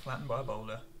 someone got flattened by a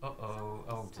boulder.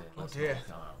 Oh dear. Oh Let's dear.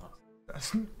 not-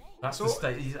 That's That's the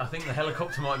state. I think the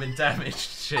helicopter might have been damaged.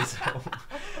 Chisel.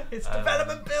 It's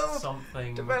development build.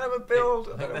 Something. Development build.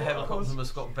 I think the helicopter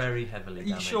must got very heavily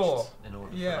damaged Sure. in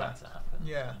order Yeah. for that to happen.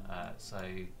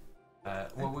 Yeah.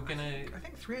 Well, we're gonna. I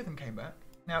think 3 of them came back.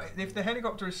 Now, if the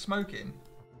helicopter is smoking,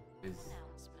 Is,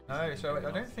 no. So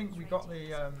I don't think we got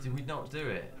the. did we not do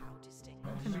it? I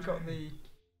don't think we got the.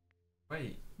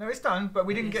 Wait. No, it's done, but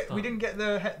we It didn't is get done. we didn't get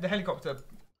the helicopter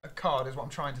card. Is what I'm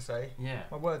trying to say. Yeah.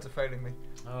 My words are failing me.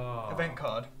 Oh. Event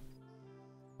card.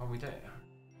 Oh, we don't.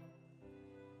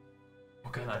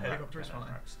 Okay, Go the down helicopter rack, is go down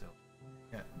fine. rack still.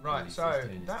 Yeah. Right. he's So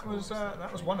doing his that was tour, so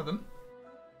that was one of them.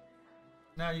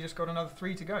 Now you just got another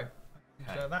 3 to go.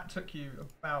 Okay. So that took you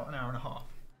about an hour and a half.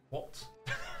 What?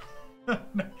 No, I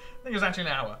think it was actually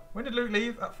an hour. When did Luke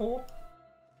leave? At 4?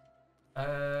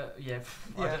 Yeah,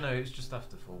 I don't know. It was just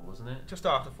after 4, wasn't it? Just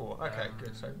after 4. Okay,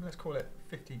 good. So let's call it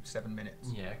 57 minutes.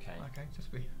 Yeah. Okay. Okay,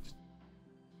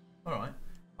 all right.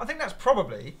 I think that's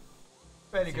probably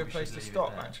a fairly good place to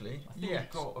stop, actually. I think we've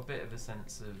got a bit of a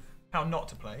sense of how not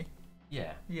to play.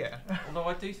 Yeah. Yeah. Although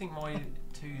I do think my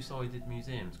 2-sided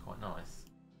museum's quite nice.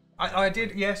 I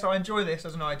did. Yes, I enjoy this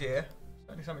as an idea.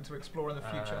 Certainly something to explore in the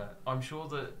future. I'm sure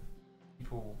that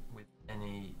people with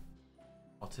any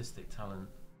artistic talent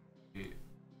do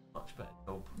a much better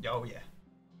job. Oh yeah.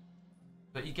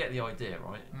 But you get the idea,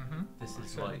 right? Mm-hmm. This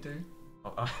is I like. do.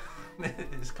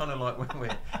 It's kind of like when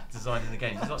we're designing the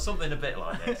games. It's like something a bit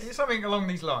like this. It's something along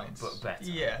these lines. But better.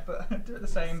 Yeah, but do it the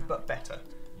same, but better.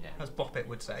 Yeah. As Bop It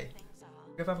would say.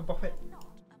 You ever have a Bop It?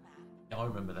 Yeah, I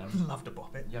remember them. Loved a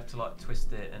Bop It. You have to like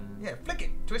twist it and. Yeah, flick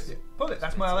it, twist it, pull it.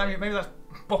 That's my. Maybe that's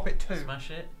Bop It too.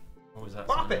 Smash it, or is that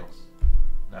Bop something it. else?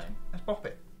 No. That's Bop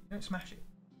It. You don't smash it.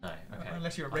 No. Okay.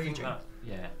 Unless you're I think raging.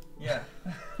 Yeah. Yeah.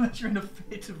 Unless you're in a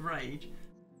fit of rage.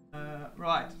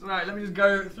 Right. Let me just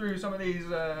go through some of these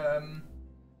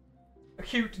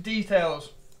acute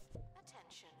details.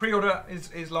 Pre-order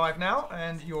is live now,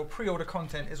 and your pre-order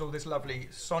content is all this lovely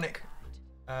Sonic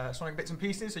bits and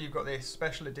pieces. So you've got this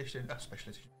special edition.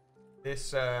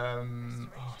 This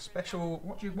special.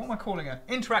 What am I calling it?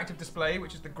 Interactive display,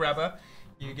 which is the grabber.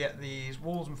 You get these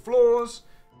walls and floors,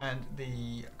 and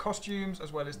the costumes,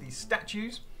 as well as these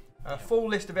statues. A full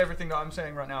list of everything that I'm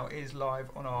saying right now is live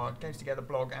on our Games Together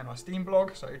blog and our Steam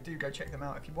blog, so do go check them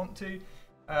out if you want to.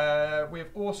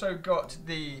 We've also got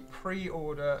the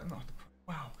pre-order.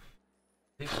 Wow.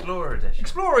 Explorer Edition.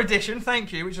 Explorer Edition,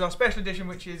 thank you, which is our special edition,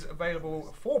 which is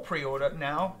available for pre-order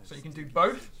now, so you can do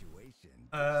both.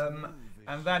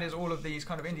 And that is all of these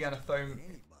kind of Indiana theme.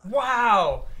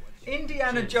 Wow!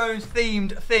 Indiana Jones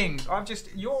themed things.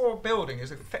 Your building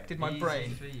has affected my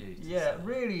brain. For you to say.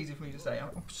 Really easy for me to say. I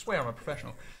swear I'm a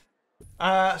professional.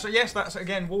 So yes, that's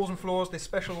again walls and floors. This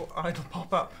special idle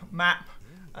pop-up map,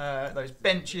 those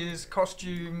benches,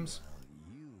 costumes,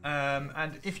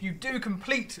 and if you do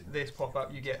complete this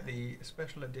pop-up, you get the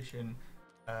special edition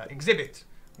exhibit,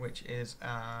 which is,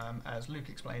 as Luke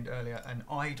explained earlier, an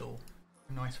idol,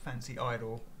 a nice fancy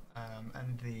idol,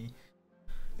 and the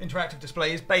interactive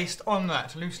display is based on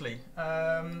that loosely.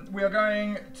 We are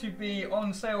going to be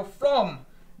on sale from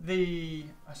the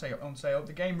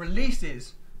game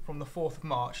releases from the 4th of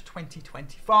March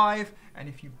 2025, and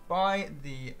if you buy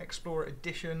the Explorer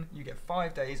Edition you get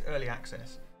 5 days early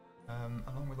access,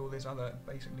 along with all these other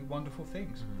basically wonderful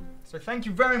things. So thank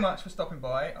you very much for stopping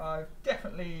by. I've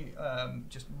definitely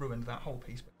just ruined that whole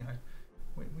piece, but you know,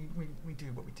 we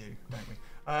do what we do, don't we?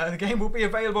 The game will be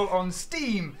available on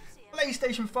Steam,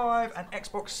 PlayStation 5 and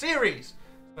Xbox Series.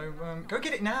 So go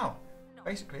get it now.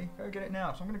 Basically, go get it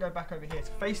now. So I'm going to go back over here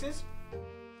to Faces.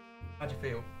 How'd you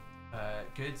feel?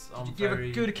 Good. Did you give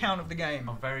a good account of the game?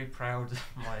 I'm very proud of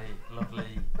my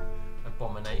lovely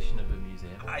abomination of a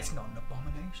museum. It's not an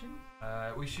abomination.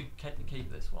 We should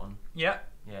keep this one. Yeah.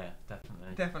 Yeah,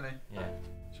 definitely. Definitely. Yeah.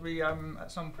 Should we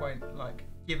at some point like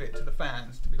give it to the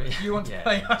fans to be like, do you want to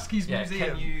play Husky's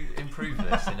Museum? Can you improve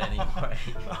this in any way?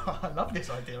 I love this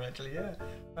idea actually, yeah.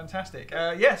 Fantastic.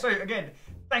 So again,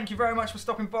 thank you very much for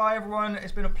stopping by everyone.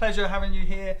 It's been a pleasure having you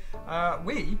here.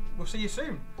 We will see you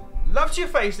soon. Love to your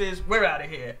faces. We're out of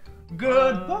here.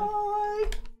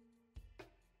 Goodbye.